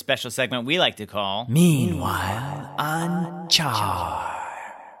now, for a special segment we like to call... Meanwhile on Charmed.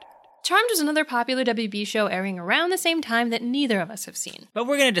 Charmed was another popular WB show airing around the same time that neither of us have seen. But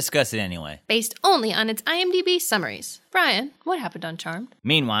we're going to discuss it anyway. Based only on its IMDb summaries. Brian, what happened on Charmed?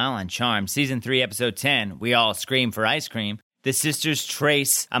 Meanwhile, on Charmed, Season 3, Episode 10, We All Scream for Ice Cream, the sisters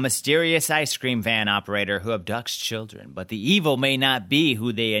trace a mysterious ice cream van operator who abducts children, but the evil may not be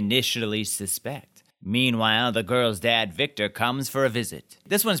who they initially suspect. Meanwhile, the girl's dad, Victor, comes for a visit.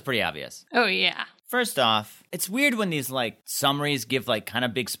 This one's pretty obvious. Oh, yeah. First off, it's weird when these, like, summaries give, like, kind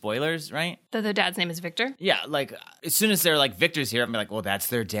of big spoilers, right? That their dad's name is Victor? Yeah, like, as soon as they're like, Victor's here, I'm like, well, that's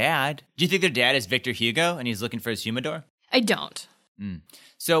their dad. Do you think their dad is Victor Hugo and he's looking for his humidor? I don't.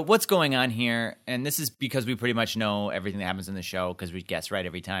 So what's going on here, and this is because we pretty much know everything that happens in the show because we guess right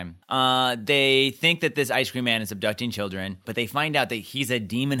every time. They think that this ice cream man is abducting children, but they find out that he's a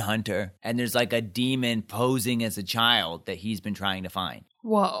demon hunter, and there's like a demon posing as a child that he's been trying to find.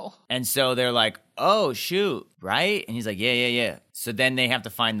 Whoa. And so they're like, oh, shoot, right? And he's like, yeah. So then they have to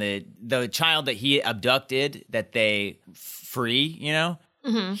find the child that he abducted that they free, you know?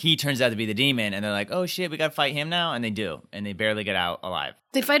 Mm-hmm. He turns out to be the demon, and they're like, oh, shit, we gotta fight him now? And they do, and they barely get out alive.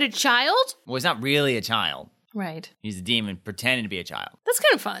 They fight a child? Well, he's not really a child. Right. He's a demon pretending to be a child. That's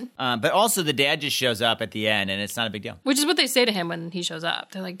kind of fun. But also the dad just shows up at the end, and it's not a big deal. Which is what they say to him when he shows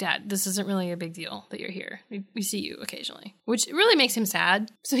up. They're like, Dad, this isn't really a big deal that you're here. We see you occasionally. Which really makes him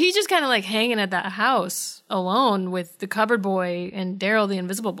sad. So he's just kind of like hanging at that house alone with the cupboard boy and Daryl the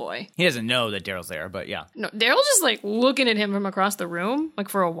invisible boy. He doesn't know that Daryl's there, but yeah. No, Daryl's just like looking at him from across the room, like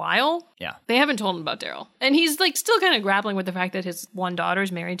for a while. Yeah. They haven't told him about Daryl. And he's like still kind of grappling with the fact that his one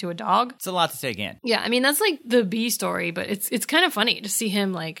daughter's married to a dog. It's a lot to take in. Yeah, I mean, that's like the B story, but it's kind of funny to see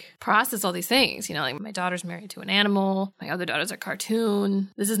him like process all these things. You know, like my daughter's married to an animal. My other daughter's a cartoon.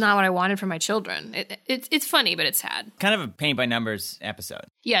 This is not what I wanted for my children. It's funny, but it's sad. Kind of a paint by numbers episode.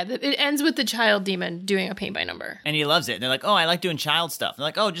 Yeah, it ends with the child demon doing a paint by number. And he loves it. And they're like, oh, I like doing child stuff. And they're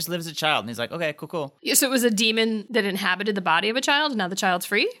like, oh, just live as a child. And he's like, okay, cool. Yeah, so it was a demon that inhabited the body of a child, and now the child's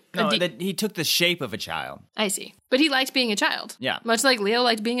free? No, he took the shape of a child. I see. But he liked being a child. Yeah. Much like Leo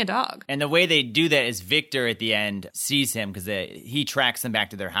liked being a dog. And the way they do that is Victor at the end sees him because he tracks them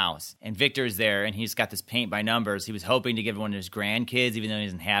back to their house. And Victor's there, and he's got this paint by numbers. He was hoping to give one of his grandkids, even though he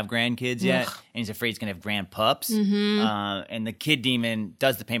doesn't have grandkids yet. Ugh. And he's afraid he's going to have grandpups. Mm-hmm. And the kid demon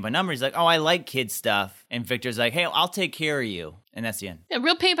does the paint by numbers. He's like, oh, I like kid stuff. And Victor's like, hey, I'll take care of you. And that's the end. Yeah,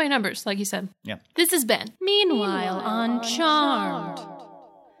 real paint by numbers, like you said. Yeah. This has been Meanwhile on Charmed.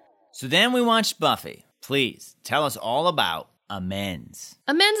 So then we watched Buffy. Please, tell us all about Amends.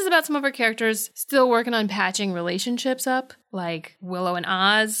 Amends is about some of our characters still working on patching relationships up, like Willow and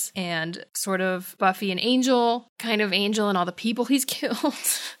Oz, and sort of Buffy and Angel, kind of Angel and all the people he's killed.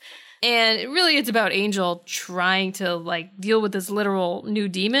 And really, it's about Angel trying to, like, deal with this literal new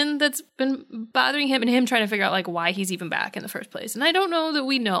demon that's been bothering him, and him trying to figure out, like, why he's even back in the first place. And I don't know that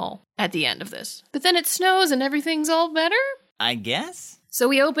we know at the end of this. But then it snows and everything's all better? I guess? So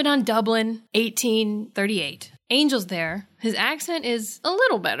we open on Dublin, 1838. Angel's there. His accent is a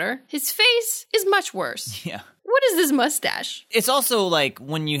little better. His face is much worse. Yeah. What is this mustache? It's also like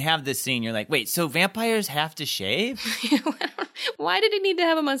when you have this scene, you're like, wait, so vampires have to shave? Why did he need to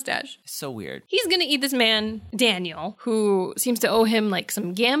have a mustache? It's so weird. He's gonna eat this man, Daniel, who seems to owe him like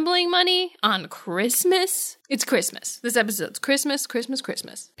some gambling money on Christmas. It's Christmas. This episode's Christmas, Christmas,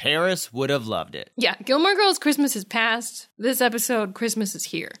 Christmas. Paris would have loved it. Yeah, Gilmore Girls Christmas is past. This episode, Christmas is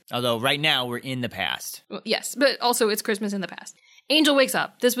here. Although right now we're in the past. Well, yes, but also it's Christmas in the past. Angel wakes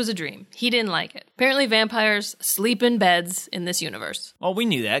up. This was a dream. He didn't like it. Apparently vampires sleep in beds in this universe. Well, we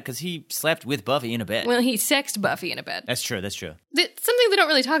knew that because he slept with Buffy in a bed. Well, he sexed Buffy in a bed. That's true, that's true. Something they don't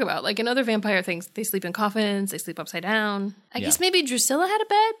really talk about. Like in other vampire things, they sleep in coffins, they sleep upside down. I guess maybe Drusilla had a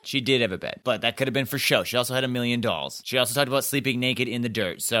bed? She did have a bed, but that could have been for show. She also had 1,000,000 dolls. She also talked about sleeping naked in the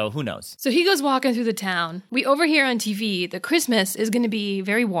dirt, so who knows? So he goes walking through the town. We overhear on TV that Christmas is going to be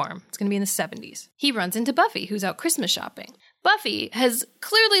very warm. It's going to be in the 70s. He runs into Buffy, who's out Christmas shopping. Buffy has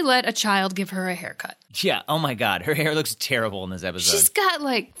clearly let a child give her a haircut. Yeah, oh my god, her hair looks terrible in this episode. She's got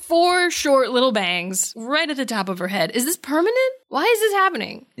like 4 short little bangs right at the top of her head. Is this permanent? Why is this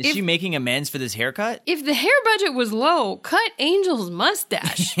happening? Is she making amends for this haircut? If the hair budget was low, cut Angel's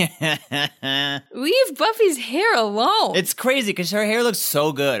mustache. Leave Buffy's hair alone. It's crazy because her hair looks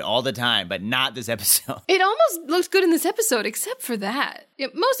so good all the time, but not this episode. It almost looks good in this episode, except for that.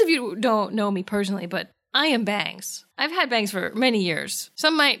 Most of you don't know me personally, but I am bangs. I've had bangs for many years.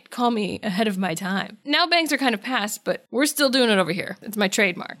 Some might call me ahead of my time. Now bangs are kind of past, but we're still doing it over here. It's my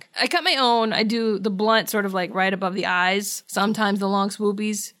trademark. I cut my own. I do the blunt sort of like right above the eyes. Sometimes the long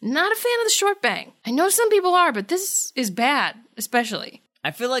swoopies. Not a fan of the short bang. I know some people are, but this is bad, especially.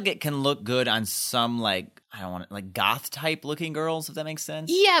 I feel like it can look good on some like, I don't want to, like goth type looking girls, if that makes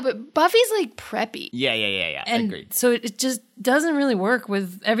sense. Yeah, but Buffy's like preppy. Yeah. And agreed. so it just doesn't really work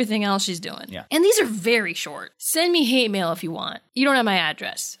with everything else she's doing. Yeah. And these are very short. Send me hate mail if you want. You don't have my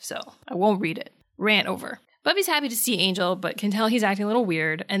address, so I won't read it. Rant over. Buffy's happy to see Angel, but can tell he's acting a little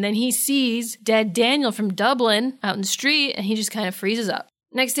weird. And then he sees dead Daniel from Dublin out in the street, and he just kind of freezes up.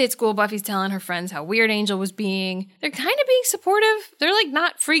 Next day at school, Buffy's telling her friends how weird Angel was being. They're kind of being supportive. They're like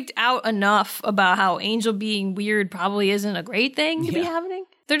not freaked out enough about how Angel being weird probably isn't a great thing to be happening.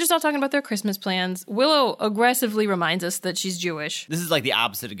 They're just all talking about their Christmas plans. Willow aggressively reminds us that she's Jewish. This is like the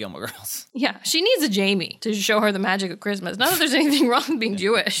opposite of Gilmore Girls. Yeah, she needs a Jamie to show her the magic of Christmas. Not that there's anything wrong with being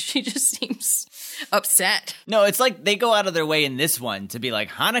Jewish. She just seems upset. No, it's like they go out of their way in this one to be like,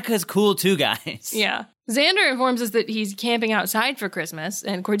 Hanukkah's cool too, guys. Yeah. Xander informs us that he's camping outside for Christmas,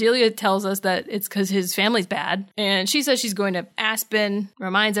 and Cordelia tells us that it's because his family's bad. And she says she's going to Aspen,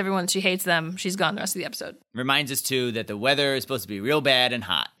 reminds everyone she hates them. She's gone the rest of the episode. Reminds us, too, that the weather is supposed to be real bad and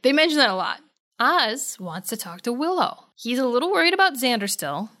hot. They mention that a lot. Oz wants to talk to Willow. He's a little worried about Xander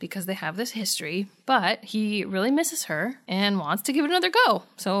still, because they have this history, but he really misses her and wants to give it another go.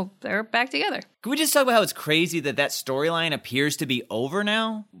 So they're back together. Can we just talk about how it's crazy that storyline appears to be over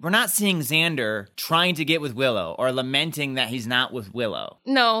now? We're not seeing Xander trying to get with Willow or lamenting that he's not with Willow.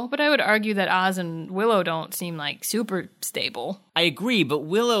 No, but I would argue that Oz and Willow don't seem like super stable. I agree, but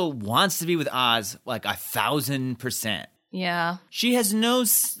Willow wants to be with Oz like 1,000%. Yeah. She has no,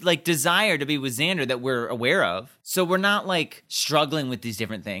 like, desire to be with Xander that we're aware of. So we're not, like, struggling with these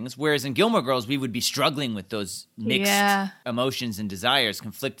different things. Whereas in Gilmore Girls, we would be struggling with those mixed emotions and desires,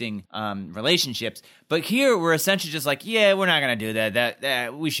 conflicting relationships. But here, we're essentially just like, yeah, we're not going to do that.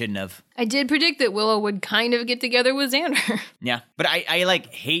 That we shouldn't have. I did predict that Willow would kind of get together with Xander. Yeah. But I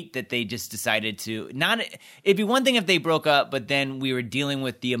like, hate that they just decided to not... It'd be one thing if they broke up, but then we were dealing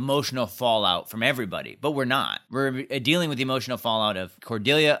with the emotional fallout from everybody. But we're not. We're dealing with the emotional fallout of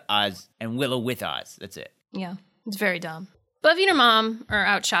Cordelia, Oz, and Willow with Oz. That's it. Yeah. It's very dumb. Buffy and her mom are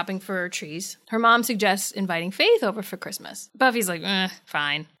out shopping for trees. Her mom suggests inviting Faith over for Christmas. Buffy's like,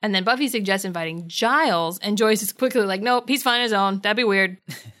 fine. And then Buffy suggests inviting Giles, and Joyce is quickly like, nope, he's fine on his own. That'd be weird.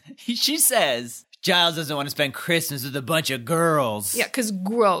 She says Giles doesn't want to spend Christmas with a bunch of girls. Yeah, because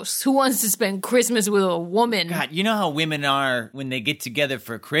gross. Who wants to spend Christmas with a woman? God, you know how women are when they get together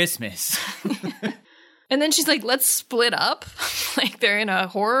for Christmas. And then she's like, let's split up. Like they're in a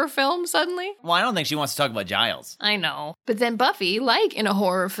horror film suddenly. Well, I don't think she wants to talk about Giles. I know. But then Buffy, like in a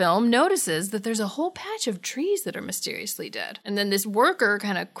horror film, notices that there's a whole patch of trees that are mysteriously dead. And then this worker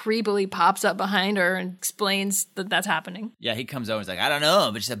kind of creepily pops up behind her and explains that that's happening. Yeah, he comes over and is like, I don't know,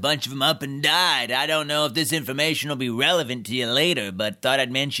 but just a bunch of them up and died. I don't know if this information will be relevant to you later, but thought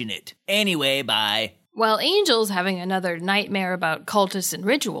I'd mention it. Anyway, bye. While Angel's having another nightmare about cultists and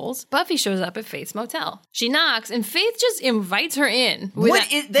rituals, Buffy shows up at Faith's motel. She knocks, and Faith just invites her in.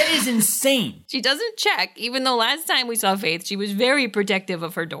 That is insane. She doesn't check, even though last time we saw Faith, she was very protective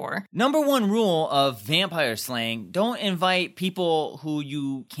of her door. Number one rule of vampire slaying, don't invite people who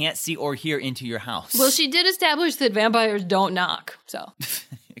you can't see or hear into your house. Well, she did establish that vampires don't knock, so.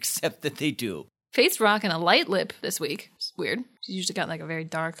 Except that they do. Faith's rocking a light lip this week. It's weird. She's usually got like a very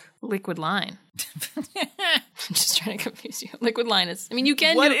dark liquid line. I'm just trying to confuse you. Liquid line is, I mean, you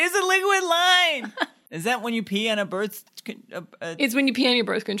can. What is a liquid line? Is that when you pee on a birth? It's when you pee on your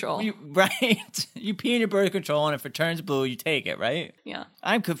birth control. Right. You pee on your birth control, and if it turns blue, you take it, right? Yeah.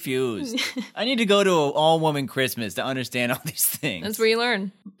 I'm confused. I need to go to an all-woman Christmas to understand all these things. That's where you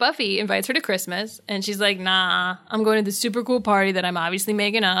learn. Buffy invites her to Christmas, and she's like, nah, I'm going to this super cool party that I'm obviously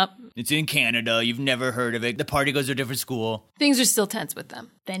making up. It's in Canada. You've never heard of it. The party goes to a different school. Things are still tense with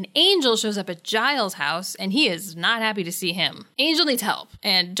them. Then Angel shows up at Giles' house, and he is not happy to see him. Angel needs help,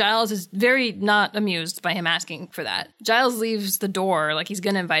 and Giles is very not amused by him asking for that. Giles leaves the door like he's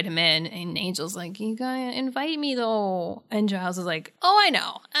gonna invite him in, and Angel's like, you gotta invite me though. And Giles is like, oh, I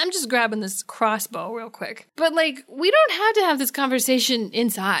know. I'm just grabbing this crossbow real quick. But like, we don't have to have this conversation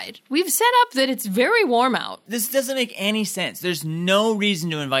inside. We've set up that it's very warm out. This doesn't make any sense. There's no reason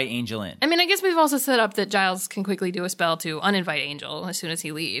to invite Angel in. I mean, I guess we've also set up that Giles can quickly do a spell to uninvite Angel as soon as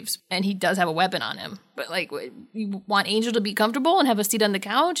he leaves, and he does have a weapon on him. But like, you want Angel to be comfortable and have a seat on the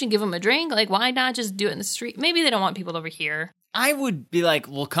couch and give him a drink? Like, why not just do it in the street? Maybe they don't want people over here. I would be like,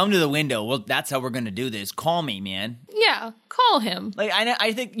 well, come to the window. Well, that's how we're going to do this. Call me, man. Yeah, call him. Like,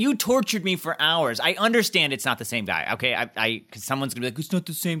 I think you tortured me for hours. I understand it's not the same guy, okay? Because someone's going to be like, it's not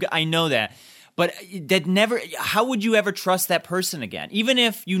the same guy. I know that. But how would you ever trust that person again? Even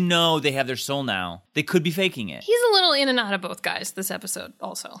if you know they have their soul now, they could be faking it. He's a little in and out of both guys this episode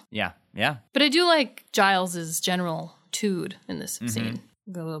also. Yeah. But I do like Giles's general tude in this scene.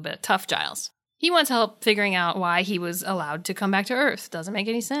 A little bit tough Giles. He wants help figuring out why he was allowed to come back to Earth. Doesn't make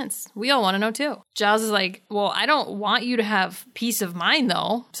any sense. We all want to know too. Giles is like, well, I don't want you to have peace of mind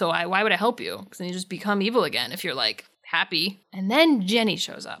though, so why would I help you? Because then you just become evil again if you're like happy. And then Jenny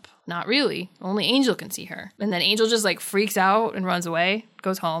shows up. Not really. Only Angel can see her. And then Angel just like freaks out and runs away,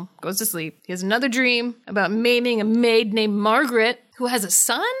 goes home, goes to sleep. He has another dream about maiming a maid named Margaret who has a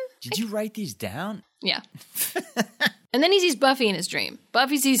son. Did you write these down? Yeah. And then he sees Buffy in his dream.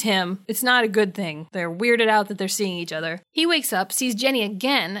 Buffy sees him. It's not a good thing. They're weirded out that they're seeing each other. He wakes up, sees Jenny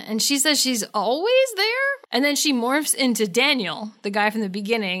again, and she says she's always there? And then she morphs into Daniel, the guy from the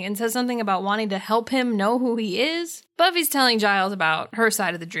beginning, and says something about wanting to help him know who he is. Buffy's telling Giles about her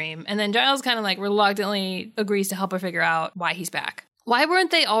side of the dream, and then Giles kind of like reluctantly agrees to help her figure out why he's back. Why weren't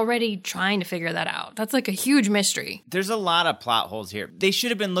they already trying to figure that out? That's like a huge mystery. There's a lot of plot holes here. They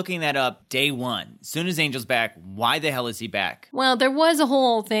should have been looking that up day one. As soon as Angel's back, why the hell is he back? Well, there was a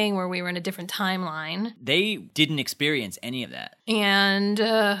whole thing where we were in a different timeline. They didn't experience any of that. And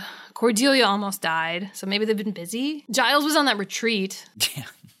Cordelia almost died, so maybe they've been busy. Giles was on that retreat. Yeah.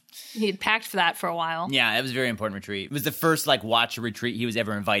 He had packed for that for a while. Yeah, it was a very important retreat. It was the first watch retreat he was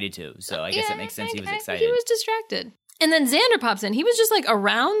ever invited to, so I guess it makes sense he was excited. He was distracted. And then Xander pops in. He was just like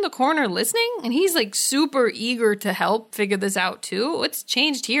around the corner listening, and he's like super eager to help figure this out too. What's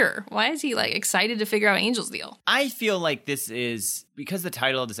changed here? Why is he like excited to figure out Angel's deal? I feel like this is, because the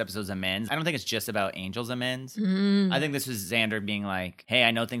title of this episode is Amends, I don't think it's just about Angel's amends. I think this was Xander being like, hey,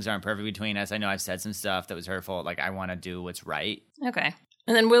 I know things aren't perfect between us. I know I've said some stuff that was hurtful. Like, I want to do what's right. Okay.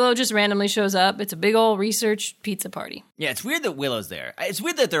 And then Willow just randomly shows up. It's a big old research pizza party. Yeah, it's weird that Willow's there. It's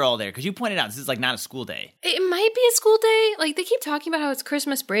weird that they're all there, because you pointed out this is like not a school day. It might be a school day. Like, they keep talking about how it's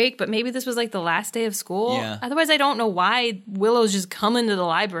Christmas break, but maybe this was like the last day of school. Yeah. Otherwise, I don't know why Willow's just coming to the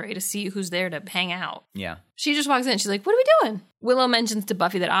library to see who's there to hang out. Yeah. She just walks in. She's like, what are we doing? Willow mentions to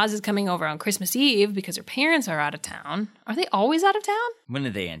Buffy that Oz is coming over on Christmas Eve because her parents are out of town. Are they always out of town? When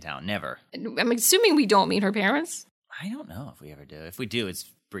are they in town? Never. I'm assuming we don't meet her parents. I don't know if we ever do. If we do, it's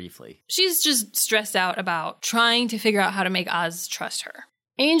briefly. She's just stressed out about trying to figure out how to make Oz trust her.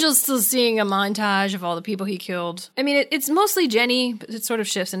 Angel's still seeing a montage of all the people he killed. I mean, it's mostly Jenny, but it sort of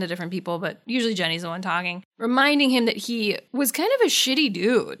shifts into different people, but usually Jenny's the one talking, reminding him that he was kind of a shitty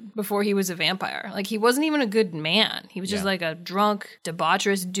dude before he was a vampire. Like, he wasn't even a good man. He was just like a drunk,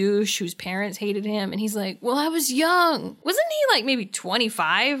 debaucherous douche whose parents hated him. And he's like, well, I was young. Wasn't he like maybe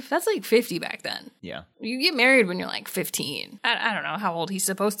 25? That's like 50 back then. Yeah. You get married when you're like 15. I don't know how old he's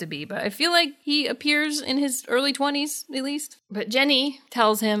supposed to be, but I feel like he appears in his early 20s, at least. But Jenny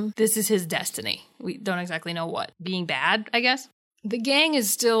tells him this is his destiny. We don't exactly know what. Being bad, I guess. The gang is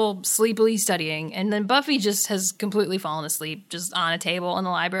still sleepily studying, and then Buffy just has completely fallen asleep, just on a table in the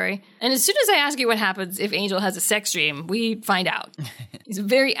library. And as soon as I ask you what happens if Angel has a sex dream, we find out. It's a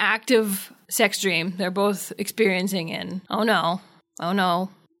very active sex dream they're both experiencing in. Oh no. Oh no.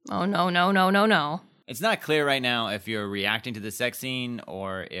 Oh no, no, no, no, no. It's not clear right now if you're reacting to the sex scene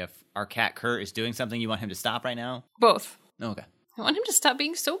or if our cat Kurt is doing something you want him to stop right now. Both. Okay. I want him to stop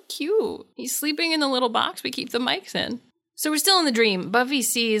being so cute. He's sleeping in the little box we keep the mics in. So we're still in the dream. Buffy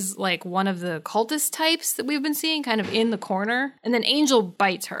sees like one of the cultist types that we've been seeing kind of in the corner. And then Angel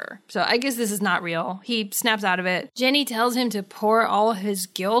bites her. So I guess this is not real. He snaps out of it. Jenny tells him to pour all of his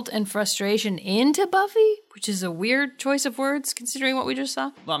guilt and frustration into Buffy, which is a weird choice of words considering what we just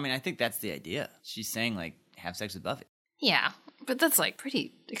saw. Well, I mean, I think that's the idea. She's saying, like, have sex with Buffy. Yeah, but that's like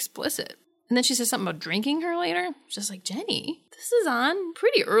pretty explicit. And then she says something about drinking her later. Just like, Jenny, this is on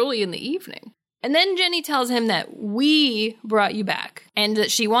pretty early in the evening. And then Jenny tells him that we brought you back and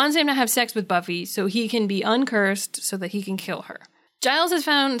that she wants him to have sex with Buffy so he can be uncursed so that he can kill her. Giles has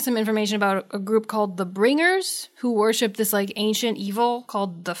found some information about a group called the Bringers who worship this like ancient evil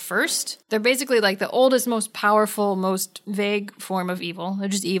called the First. They're basically like the oldest, most powerful, most vague form of evil. They're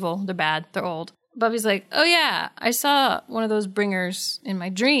just evil. They're bad. They're old. Buffy's like, oh yeah, I saw one of those Bringers in my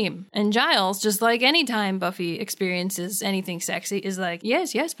dream. And Giles, just like any time Buffy experiences anything sexy, is like,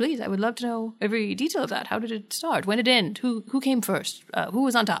 yes, please, I would love to know every detail of that. How did it start? When did it end? Who came first? Who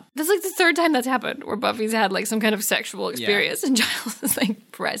was on top? That's like the third time that's happened, where Buffy's had like some kind of sexual experience, and Giles is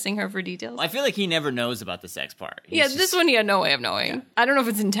like pressing her for details. I feel like he never knows about the sex part. This one he had no way of knowing. Yeah. I don't know if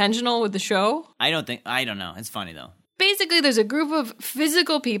it's intentional with the show. I don't know. It's funny though. Basically, there's a group of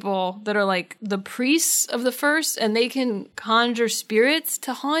physical people that are like the priests of the First, and they can conjure spirits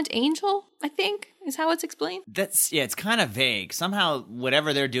to haunt Angel, I think, is how it's explained. It's kind of vague. Somehow,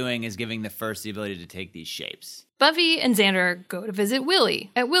 whatever they're doing is giving the First the ability to take these shapes. Buffy and Xander go to visit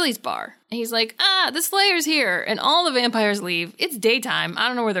Willie at Willie's bar. And he's like, the Slayer's here. And all the vampires leave. It's daytime. I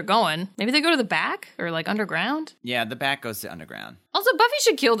don't know where they're going. Maybe they go to the back or like underground? Yeah, the back goes to underground. Also, Buffy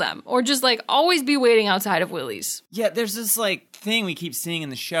should kill them or just like always be waiting outside of Willie's. Yeah, there's this like thing we keep seeing in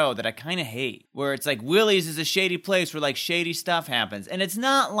the show that I kind of hate, where it's like Willie's is a shady place where like shady stuff happens. And it's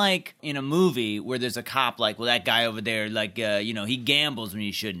not like in a movie where there's a cop like, well, that guy over there, like, he gambles when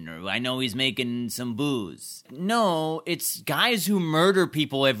he shouldn't, or I know he's making some booze. No, it's guys who murder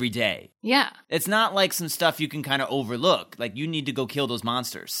people every day. Yeah. It's not like some stuff you can kind of overlook. Like, you need to go kill those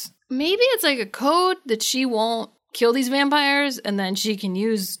monsters. Maybe it's like a code that she won't kill these vampires, and then she can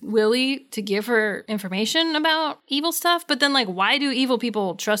use Willie to give her information about evil stuff. But then, like, why do evil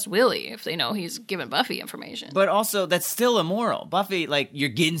people trust Willie if they know he's giving Buffy information? But also, that's still immoral. Buffy, like, you're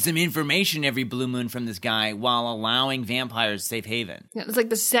getting some information every blue moon from this guy while allowing vampires safe haven. Yeah, it's like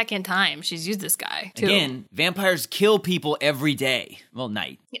the second time she's used this guy, too. Again, vampires kill people every day. Well,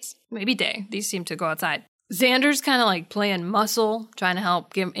 night. Yes, maybe day. These seem to go outside. Xander's kind of like playing muscle, trying to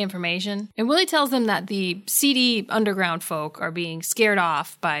help give information. And Willie tells them that the seedy underground folk are being scared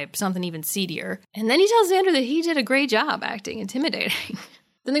off by something even seedier. And then he tells Xander that he did a great job acting intimidating.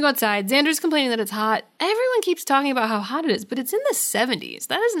 Then they go outside. Xander's complaining that it's hot. Everyone keeps talking about how hot it is, but it's in the 70s.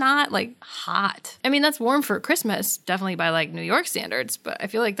 That is not, like, hot. I mean, that's warm for Christmas, definitely by, like, New York standards, but I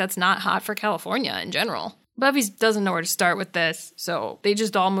feel like that's not hot for California in general. Buffy doesn't know where to start with this, so they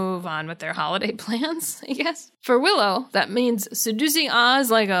just all move on with their holiday plans, I guess. For Willow, that means seducing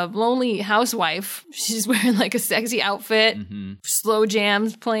Oz like a lonely housewife. She's wearing like a sexy outfit, slow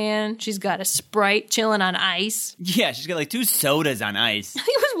jams playing. She's got a Sprite chilling on ice. Yeah, she's got like 2 sodas on ice. I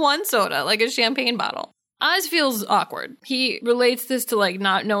think it was 1 soda, like a champagne bottle. Oz feels awkward. He relates this to, like,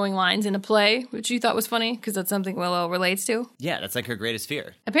 not knowing lines in a play, which you thought was funny, because that's something Willow relates to. Yeah, that's, like, her greatest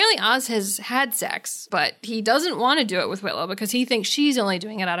fear. Apparently Oz has had sex, but he doesn't want to do it with Willow because he thinks she's only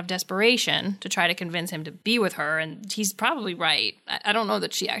doing it out of desperation to try to convince him to be with her, and he's probably right. I don't know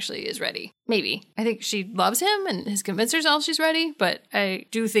that she actually is ready. Maybe. I think she loves him and has convinced herself she's ready, but I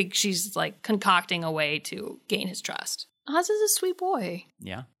do think she's, like, concocting a way to gain his trust. Oz is a sweet boy.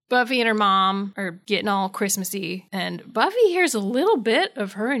 Yeah. Buffy and her mom are getting all Christmassy, and Buffy hears a little bit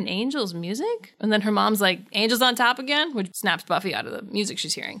of her and Angel's music, and then her mom's like, Angel's on top again, which snaps Buffy out of the music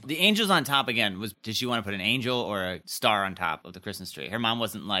she's hearing. The angel's on top again. Did she want to put an angel or a star on top of the Christmas tree? Her mom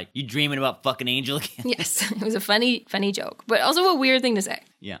wasn't like, you dreaming about fucking Angel again? Yes, it was a funny joke, but also a weird thing to say.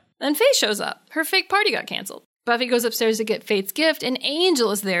 Yeah. Then Faith shows up. Her fake party got canceled. Buffy goes upstairs to get Faith's gift, and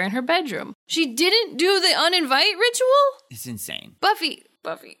Angel is there in her bedroom. She didn't do the uninvite ritual? It's insane. Buffy,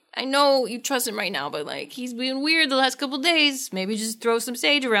 I know you trust him right now, but like, he's been weird the last couple days. Maybe just throw some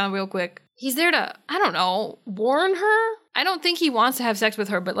sage around real quick. He's there to, I don't know, warn her? I don't think he wants to have sex with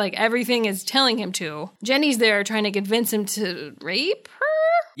her, but like, everything is telling him to. Jenny's there trying to convince him to rape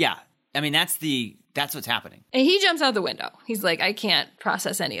her? Yeah. I mean, that's what's happening. And he jumps out the window. He's like, I can't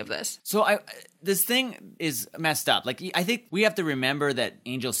process any of this. So this thing is messed up. Like, I think we have to remember that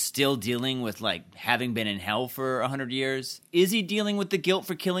Angel's still dealing with, like, having been in hell for 100 years. Is he dealing with the guilt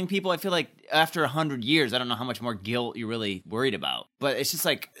for killing people? I feel like after 100 years, I don't know how much more guilt you're really worried about. But it's just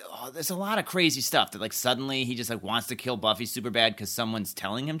like, there's a lot of crazy stuff that, like, suddenly he just, like, wants to kill Buffy super bad because someone's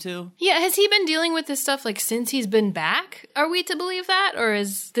telling him to. Yeah, has he been dealing with this stuff, like, since he's been back? Are we to believe that? Or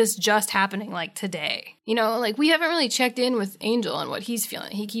is this just happening, like, today? You know, like, we haven't really checked in with Angel and what he's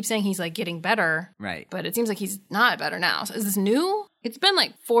feeling. He keeps saying he's, like, getting better. Right. But it seems like he's not better now. So is this new? It's been,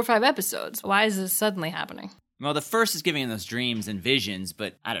 like, 4 or 5 episodes. Why is this suddenly happening? Well, the first is giving him those dreams and visions,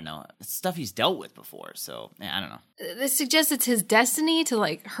 but I don't know. It's stuff he's dealt with before, so I don't know. This suggests it's his destiny to,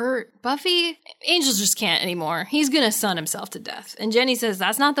 like, hurt Buffy. Angel just can't anymore. He's gonna sun himself to death. And Jenny says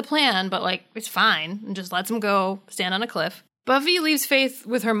that's not the plan, but, like, it's fine. And just lets him go, stand on a cliff. Buffy leaves Faith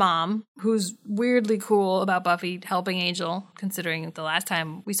with her mom, who's weirdly cool about Buffy helping Angel, considering the last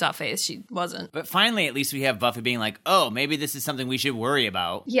time we saw Faith, she wasn't. But finally, at least we have Buffy being like, oh, maybe this is something we should worry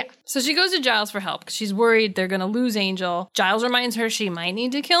about. Yeah. So she goes to Giles for help because she's worried they're going to lose Angel. Giles reminds her she might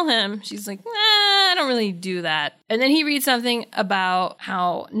need to kill him. She's like, I don't really do that. And then he reads something about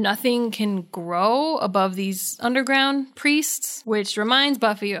how nothing can grow above these underground priests, which reminds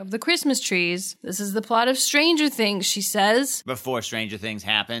Buffy of the Christmas trees. This is the plot of Stranger Things, she says. Before Stranger Things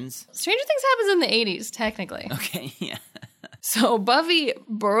happens. Stranger Things happens in the 80s, technically. Okay, yeah. So Buffy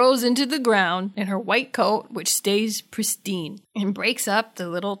burrows into the ground in her white coat, which stays pristine, and breaks up the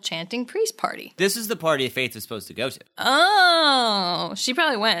little chanting priest party. This is the party Faith was supposed to go to. Oh, she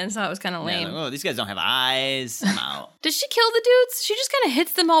probably went and thought it was kind of lame. Yeah, like, oh, these guys don't have eyes. I'm out. Does she kill the dudes? She just kind of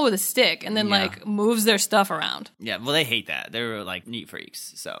hits them all with a stick and then, like, moves their stuff around. Yeah, well, they hate that. They're, like, neat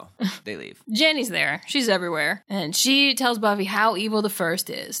freaks, so they leave. Jenny's there. She's everywhere. And she tells Buffy how evil the First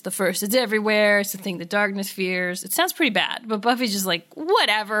is. The First is everywhere. It's the thing the darkness fears. It sounds pretty bad, but Buffy's just like,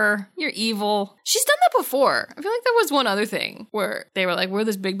 whatever. You're evil. She's done that before. I feel like there was one other thing where they were like, we're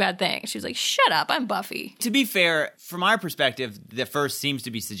this big bad thing. She was like, shut up. I'm Buffy. To be fair, from our perspective, the First seems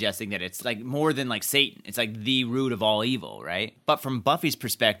to be suggesting that it's, like, more than, like, Satan. It's, like, the root of all evil, right? But from Buffy's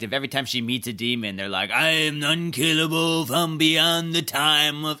perspective, every time she meets a demon, they're like, I am unkillable from beyond the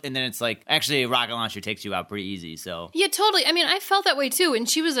time of... And then it's like, actually, a rocket launcher takes you out pretty easy, so... Yeah, totally. I mean, I felt that way, too. And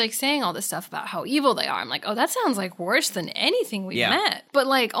she was, like, saying all this stuff about how evil they are. I'm like, oh, that sounds like worse than anything we've met. But,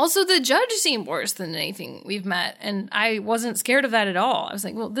 like, also the judge seemed worse than anything we've met. And I wasn't scared of that at all. I was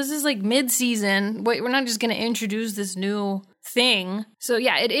like, well, this is, like, mid-season. We're not just going to introduce this new thing. So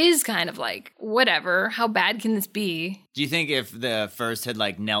yeah, it is kind of like, whatever, how bad can this be? Do you think if the First had,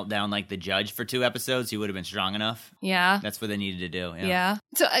 like, knelt down like the judge for 2 episodes, he would have been strong enough? Yeah. That's what they needed to do. Yeah.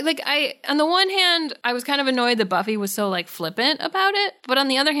 So, on the one hand, I was kind of annoyed that Buffy was so, like, flippant about it. But on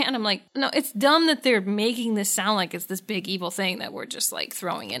the other hand, I'm like, no, it's dumb that they're making this sound like it's this big evil thing that we're just, like,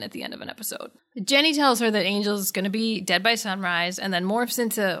 throwing in at the end of an episode. Jenny tells her that Angel's going to be dead by sunrise and then morphs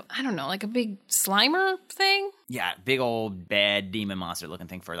into, I don't know, like a big Slimer thing? Yeah, big old bad demon monster looking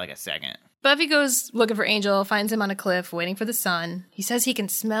thing for, like, a second. Buffy goes looking for Angel, finds him on a cliff, waiting for the sun. He says he can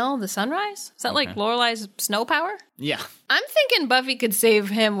smell the sunrise? Is that like Lorelai's snow power? Yeah. I'm thinking Buffy could save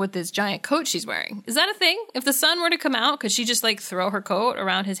him with this giant coat she's wearing. Is that a thing? If the sun were to come out, could she just, like, throw her coat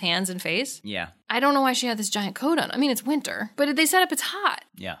around his hands and face? Yeah. I don't know why she had this giant coat on. I mean, it's winter, but they set up it's hot.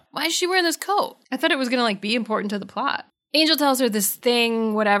 Yeah. Why is she wearing this coat? I thought it was going to, like, be important to the plot. Angel tells her this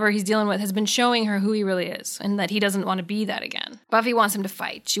thing, whatever he's dealing with, has been showing her who he really is, and that he doesn't want to be that again. Buffy wants him to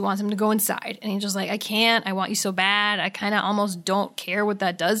fight. She wants him to go inside. And Angel's like, I can't. I want you so bad. I kind of almost don't care what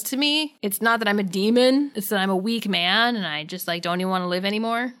that does to me. It's not that I'm a demon. It's that I'm a weak man, and I just, like, don't even want to live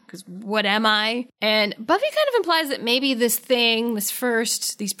anymore. Because what am I? And Buffy kind of implies that maybe this thing, this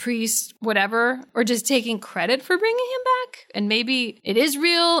First, these priests, whatever, are just taking credit for bringing him symbolic and maybe it is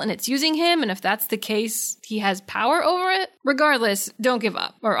real and it's using him. And if that's the case, he has power over it. Regardless, don't give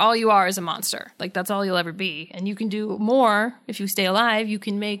up, or all you are is a monster. Like, that's all you'll ever be. And you can do more if you stay alive. You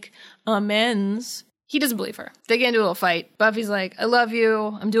can make amends. He doesn't believe her. They get into a little fight. Buffy's like, I love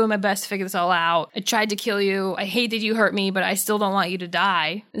you. I'm doing my best to figure this all out. I tried to kill you. I hate that you hurt me, but I still don't want you to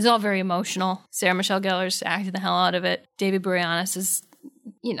die. It's all very emotional. Sarah Michelle Gellar's acting the hell out of it. David Boreanaz is,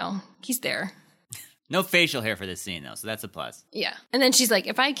 he's there. No facial hair for this scene, though, so that's a plus. Yeah. And then she's like,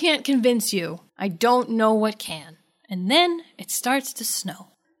 if I can't convince you, I don't know what can. And then it starts to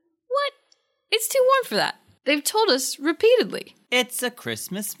snow. What? It's too warm for that. They've told us repeatedly. It's a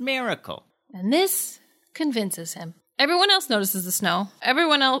Christmas miracle. And this convinces him. Everyone else notices the snow.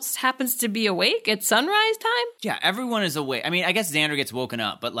 Everyone else happens to be awake at sunrise time. Yeah, everyone is awake. I mean, I guess Xander gets woken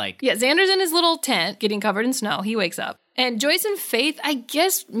up, but like... Yeah, Xander's in his little tent getting covered in snow. He wakes up. And Joyce and Faith, I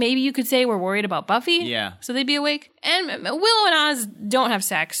guess maybe you could say, were worried about Buffy. Yeah. So they'd be awake. And Willow and Oz don't have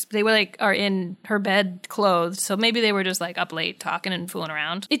sex. They are in her bed clothed. So maybe they were just up late talking and fooling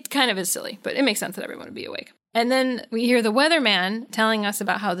around. It kind of is silly, but it makes sense that everyone would be awake. And then we hear the weatherman telling us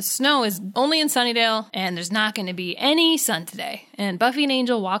about how the snow is only in Sunnydale and there's not going to be any sun today. And Buffy and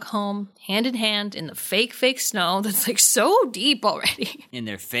Angel walk home hand in hand in the fake snow that's so deep already. In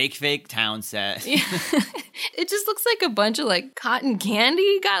their fake town set. Yeah. It just looks like a bunch of cotton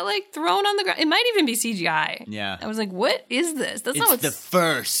candy got thrown on the ground. It might even be CGI. Yeah. I was like, what is this? That's it's the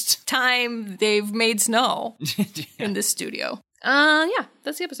first time they've made snow in this studio. Yeah,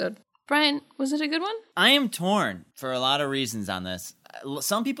 that's the episode. Brian, was it a good one? I am torn for a lot of reasons on this.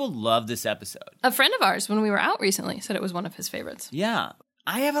 Some people love this episode. A friend of ours, when we were out recently, said it was one of his favorites. Yeah.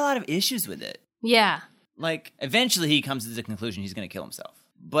 I have a lot of issues with it. Yeah. Eventually he comes to the conclusion he's going to kill himself.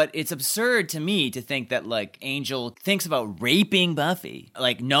 But it's absurd to me to think that, Angel thinks about raping Buffy,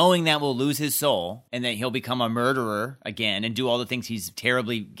 knowing that will lose his soul and that he'll become a murderer again and do all the things he's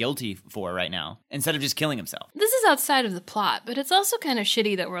terribly guilty for right now, instead of just killing himself. This is outside of the plot, but it's also kind of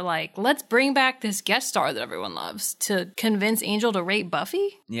shitty that we're let's bring back this guest star that everyone loves to convince Angel to rape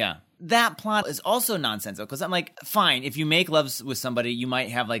Buffy? Yeah. That plot is also nonsensical because I'm fine, if you make love with somebody, you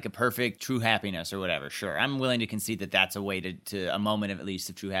might have a perfect true happiness or whatever. Sure, I'm willing to concede that that's a way to a moment of at least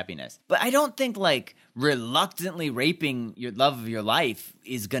of true happiness. But I don't think reluctantly raping your love of your life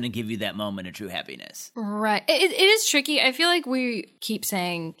is going to give you that moment of true happiness. Right. It is tricky. I feel like we keep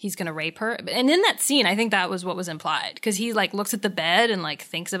saying he's going to rape her. And in that scene, I think that was what was implied because he looks at the bed and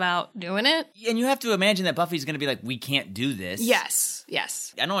thinks about doing it. And you have to imagine that Buffy's going to be we can't do this.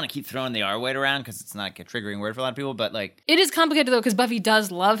 Yes. I don't want to keep throwing the R word around because it's not a triggering word for a lot of people, but It is complicated though because Buffy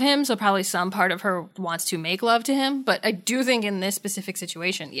does love him, so probably some part of her wants to make love to him. But I do think in this specific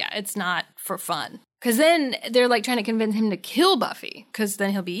situation, yeah, it's not for fun. Because then they're trying to convince him to kill Buffy because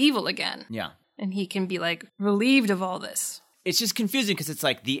then he'll be evil again. Yeah. And he can be relieved of all this. It's just confusing because it's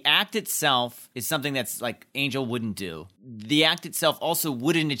the act itself is something that's Angel wouldn't do. The act itself also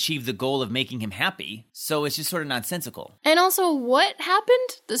wouldn't achieve the goal of making him happy. So it's just sort of nonsensical. And also, what happened?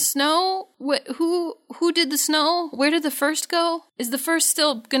 The snow? Who did the snow? Where did the first go? Is the first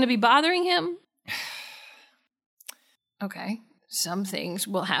still going to be bothering him? Okay. Some things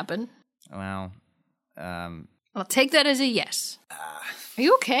will happen. Well, I'll take that as a yes. Are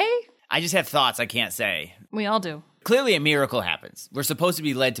you okay? I just have thoughts I can't say. We all do. Clearly a miracle happens. We're supposed to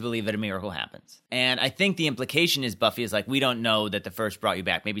be led to believe that a miracle happens. And I think the implication is Buffy is we don't know that the first brought you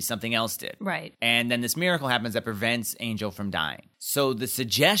back. Maybe something else did. Right. And then this miracle happens that prevents Angel from dying. So the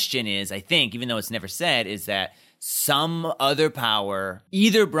suggestion is, I think, even though it's never said, is that some other power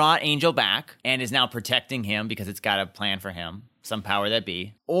either brought Angel back and is now protecting him because it's got a plan for him. Some power that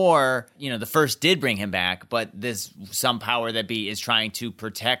be, or, the first did bring him back, but some power that be is trying to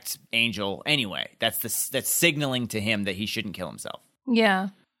protect Angel anyway. That's signaling to him that he shouldn't kill himself. Yeah.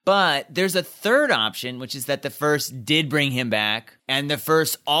 But there's a third option, which is that the first did bring him back, and the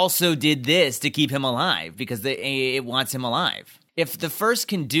first also did this to keep him alive because it wants him alive. If the first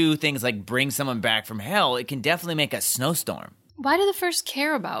can do things like bring someone back from hell, it can definitely make a snowstorm. Why do the first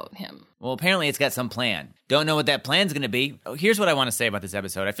care about him? Well, apparently it's got some plan. Don't know what that plan's going to be. Here's what I want to say about this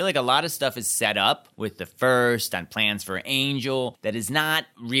episode. I feel like a lot of stuff is set up with the first on plans for Angel that is not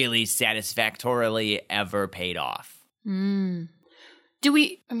really satisfactorily ever paid off. Do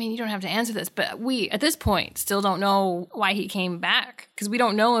we, you don't have to answer this, but we, at this point, still don't know why he came back. Because we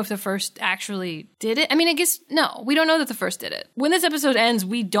don't know if the first actually did it. I guess, no, we don't know that the first did it. When this episode ends,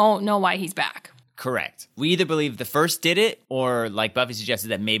 we don't know why he's back. Correct. We either believe the first did it, or like Buffy suggested,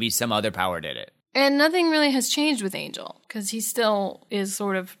 that maybe some other power did it. And nothing really has changed with Angel, because he still is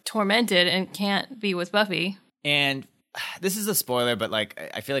sort of tormented and can't be with Buffy. And this is a spoiler, but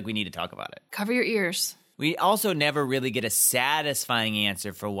I feel like we need to talk about it. Cover your ears. We also never really get a satisfying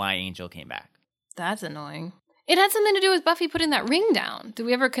answer for why Angel came back. That's annoying. It had something to do with Buffy putting that ring down. Did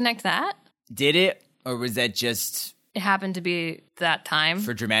we ever connect that? Did it? Or was that just... It happened to be that time?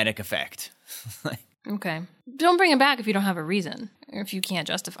 For dramatic effect. Okay. Don't bring it back if you don't have a reason, or if you can't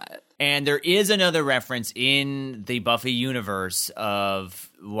justify it. And there is another reference in the Buffy universe of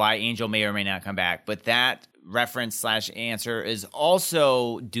why Angel may or may not come back, but that reference/answer is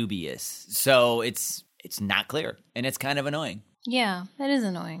also dubious. So it's not clear, and it's kind of annoying. Yeah, that is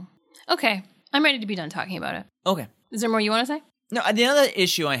annoying. Okay, I'm ready to be done talking about it. Okay. Is there more you want to say? No, the other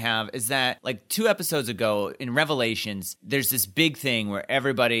issue I have is that, like, 2 episodes ago in Revelations, there's this big thing where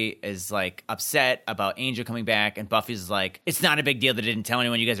everybody is, like, upset about Angel coming back, and Buffy's like, it's not a big deal that I didn't tell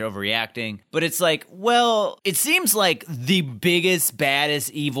anyone, you guys are overreacting. But it's like, well, it seems like the biggest,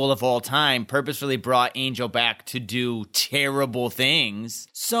 baddest evil of all time purposefully brought Angel back to do terrible things.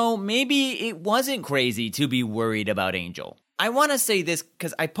 So maybe it wasn't crazy to be worried about Angel. I want to say this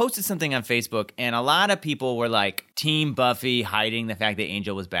because I posted something on Facebook and a lot of people were like, Team Buffy hiding the fact that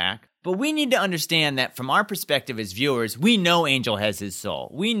Angel was back. But we need to understand that from our perspective as viewers, we know Angel has his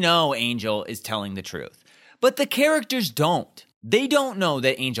soul. We know Angel is telling the truth. But the characters don't. They don't know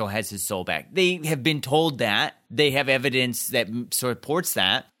that Angel has his soul back. They have been told that. They have evidence that supports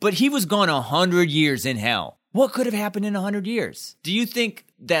that. But he was gone 100 years in hell. What could have happened in 100 years? Do you think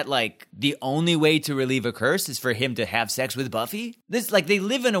that, like, the only way to relieve a curse is for him to have sex with Buffy? This, like, they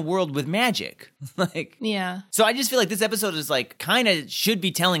live in a world with magic. Like, yeah. So I just feel like this episode is, like, kind of should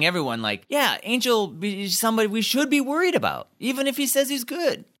be telling everyone, like, yeah, Angel is somebody we should be worried about, even if he says he's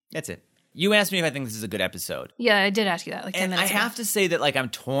good. That's it. You asked me if I think this is a good episode. Yeah, I did ask you that, like 10 minutes ago. I have to say that, like, I'm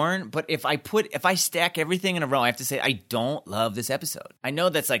torn, but if I stack everything in a row, I have to say I don't love this episode. I know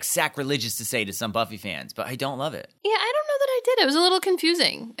that's, like, sacrilegious to say to some Buffy fans, but I don't love it. Yeah, I don't know that I did. It was a little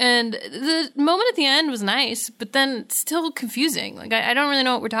confusing. And the moment at the end was nice, but then still confusing. Like, I don't really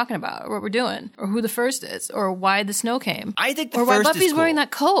know what we're talking about, or what we're doing, or who the first is, or why the snow came. I think the or first is why Buffy's cool. wearing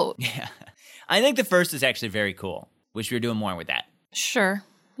that coat. Yeah. I think the first is actually very cool. Wish we were doing more with that. Sure.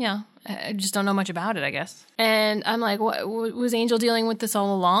 Yeah. I just don't know much about it, I guess. And I'm like, what, was Angel dealing with this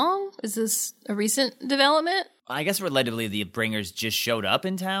all along? Is this a recent development? I guess relatively the Bringers just showed up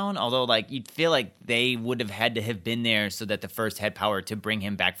in town, although, like, you'd feel like they would have had to have been there so that the first had power to bring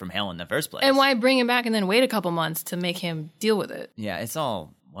him back from hell in the first place. And why bring him back and then wait a couple months to make him deal with it? Yeah, it's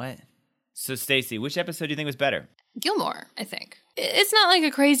all, what? So, Stacey, which episode do you think was better? Gilmore, I think. It's not like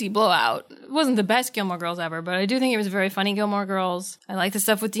a crazy blowout. It wasn't the best Gilmore Girls ever, but I do think it was very funny Gilmore Girls. I like the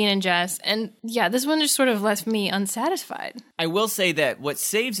stuff with Dean and Jess. And yeah, this one just sort of left me unsatisfied. I will say that what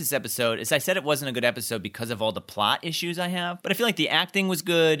saves this episode is I said it wasn't a good episode because of all the plot issues I have, but I feel like the acting was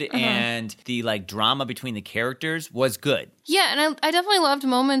good and the, like, drama between the characters was good. Yeah, and I definitely loved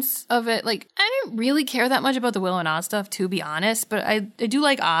moments of it. Like, I didn't really care that much about the Will and Oz stuff, to be honest, but I do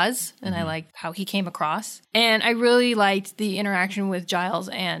like Oz, and I like how he came across. And I really liked the interaction with Giles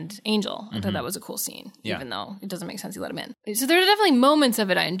and Angel. I thought that was a cool scene, even though it doesn't make sense you let him in. So there are definitely moments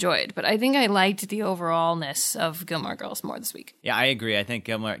of it I enjoyed, but I think I liked the overallness of Gilmore Girls more this week. Yeah, I agree. I think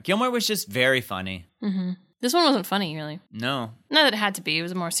Gilmore was just very funny. Mm-hmm. This one wasn't funny, really. No. Not that it had to be. It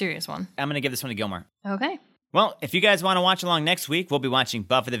was a more serious one. I'm going to give this one to Gilmore. Okay. Well, if you guys want to watch along next week, we'll be watching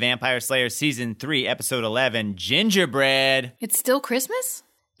Buffy the Vampire Slayer Season 3, Episode 11, Gingerbread. It's still Christmas?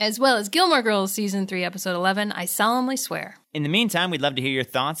 As well as Gilmore Girls Season 3, Episode 11, I solemnly swear. In the meantime, we'd love to hear your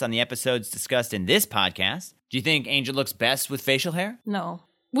thoughts on the episodes discussed in this podcast. Do you think Angel looks best with facial hair? No.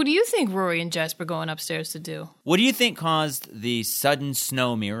 What do you think Rory and Jess were going upstairs to do? What do you think caused the sudden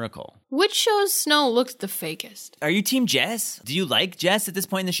snow miracle? Which show's snow looked the fakest? Are you Team Jess? Do you like Jess at this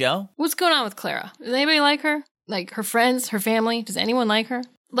point in the show? What's going on with Clara? Does anybody like her? Like her friends, her family? Does anyone like her?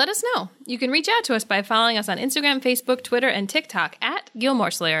 Let us know. You can reach out to us by following us on Instagram, Facebook, Twitter, and TikTok at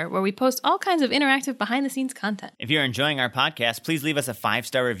Gilmore Slayer, where we post all kinds of interactive behind-the-scenes content. If you're enjoying our podcast, please leave us a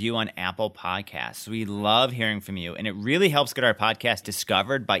 5-star review on Apple Podcasts. We love hearing from you, and it really helps get our podcast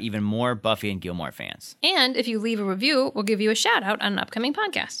discovered by even more Buffy and Gilmore fans. And if you leave a review, we'll give you a shout-out on an upcoming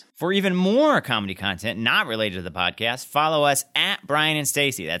podcast. For even more comedy content not related to the podcast, follow us at Brian and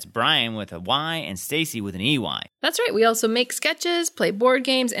Stacey. That's Brian with a Y and Stacey with an EY. That's right. We also make sketches, play board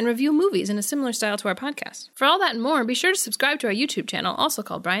games, and review movies in a similar style to our podcast. For all that and more, be sure to subscribe to our YouTube channel, also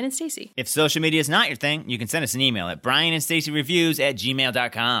called Brian and Stacey. If social media is not your thing, you can send us an email at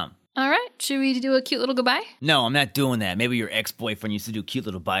brianandstaceyreviews@gmail.com. All right. Should we do a cute little goodbye? No, I'm not doing that. Maybe your ex-boyfriend used to do cute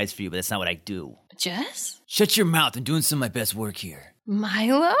little buys for you, but that's not what I do. Jess? Shut your mouth. I'm doing some of my best work here.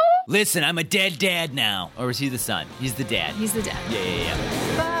 Milo? Listen, I'm a dead dad now. Or is he the son? He's the dad. He's the dad. Yeah.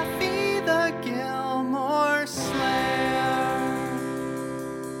 Bye.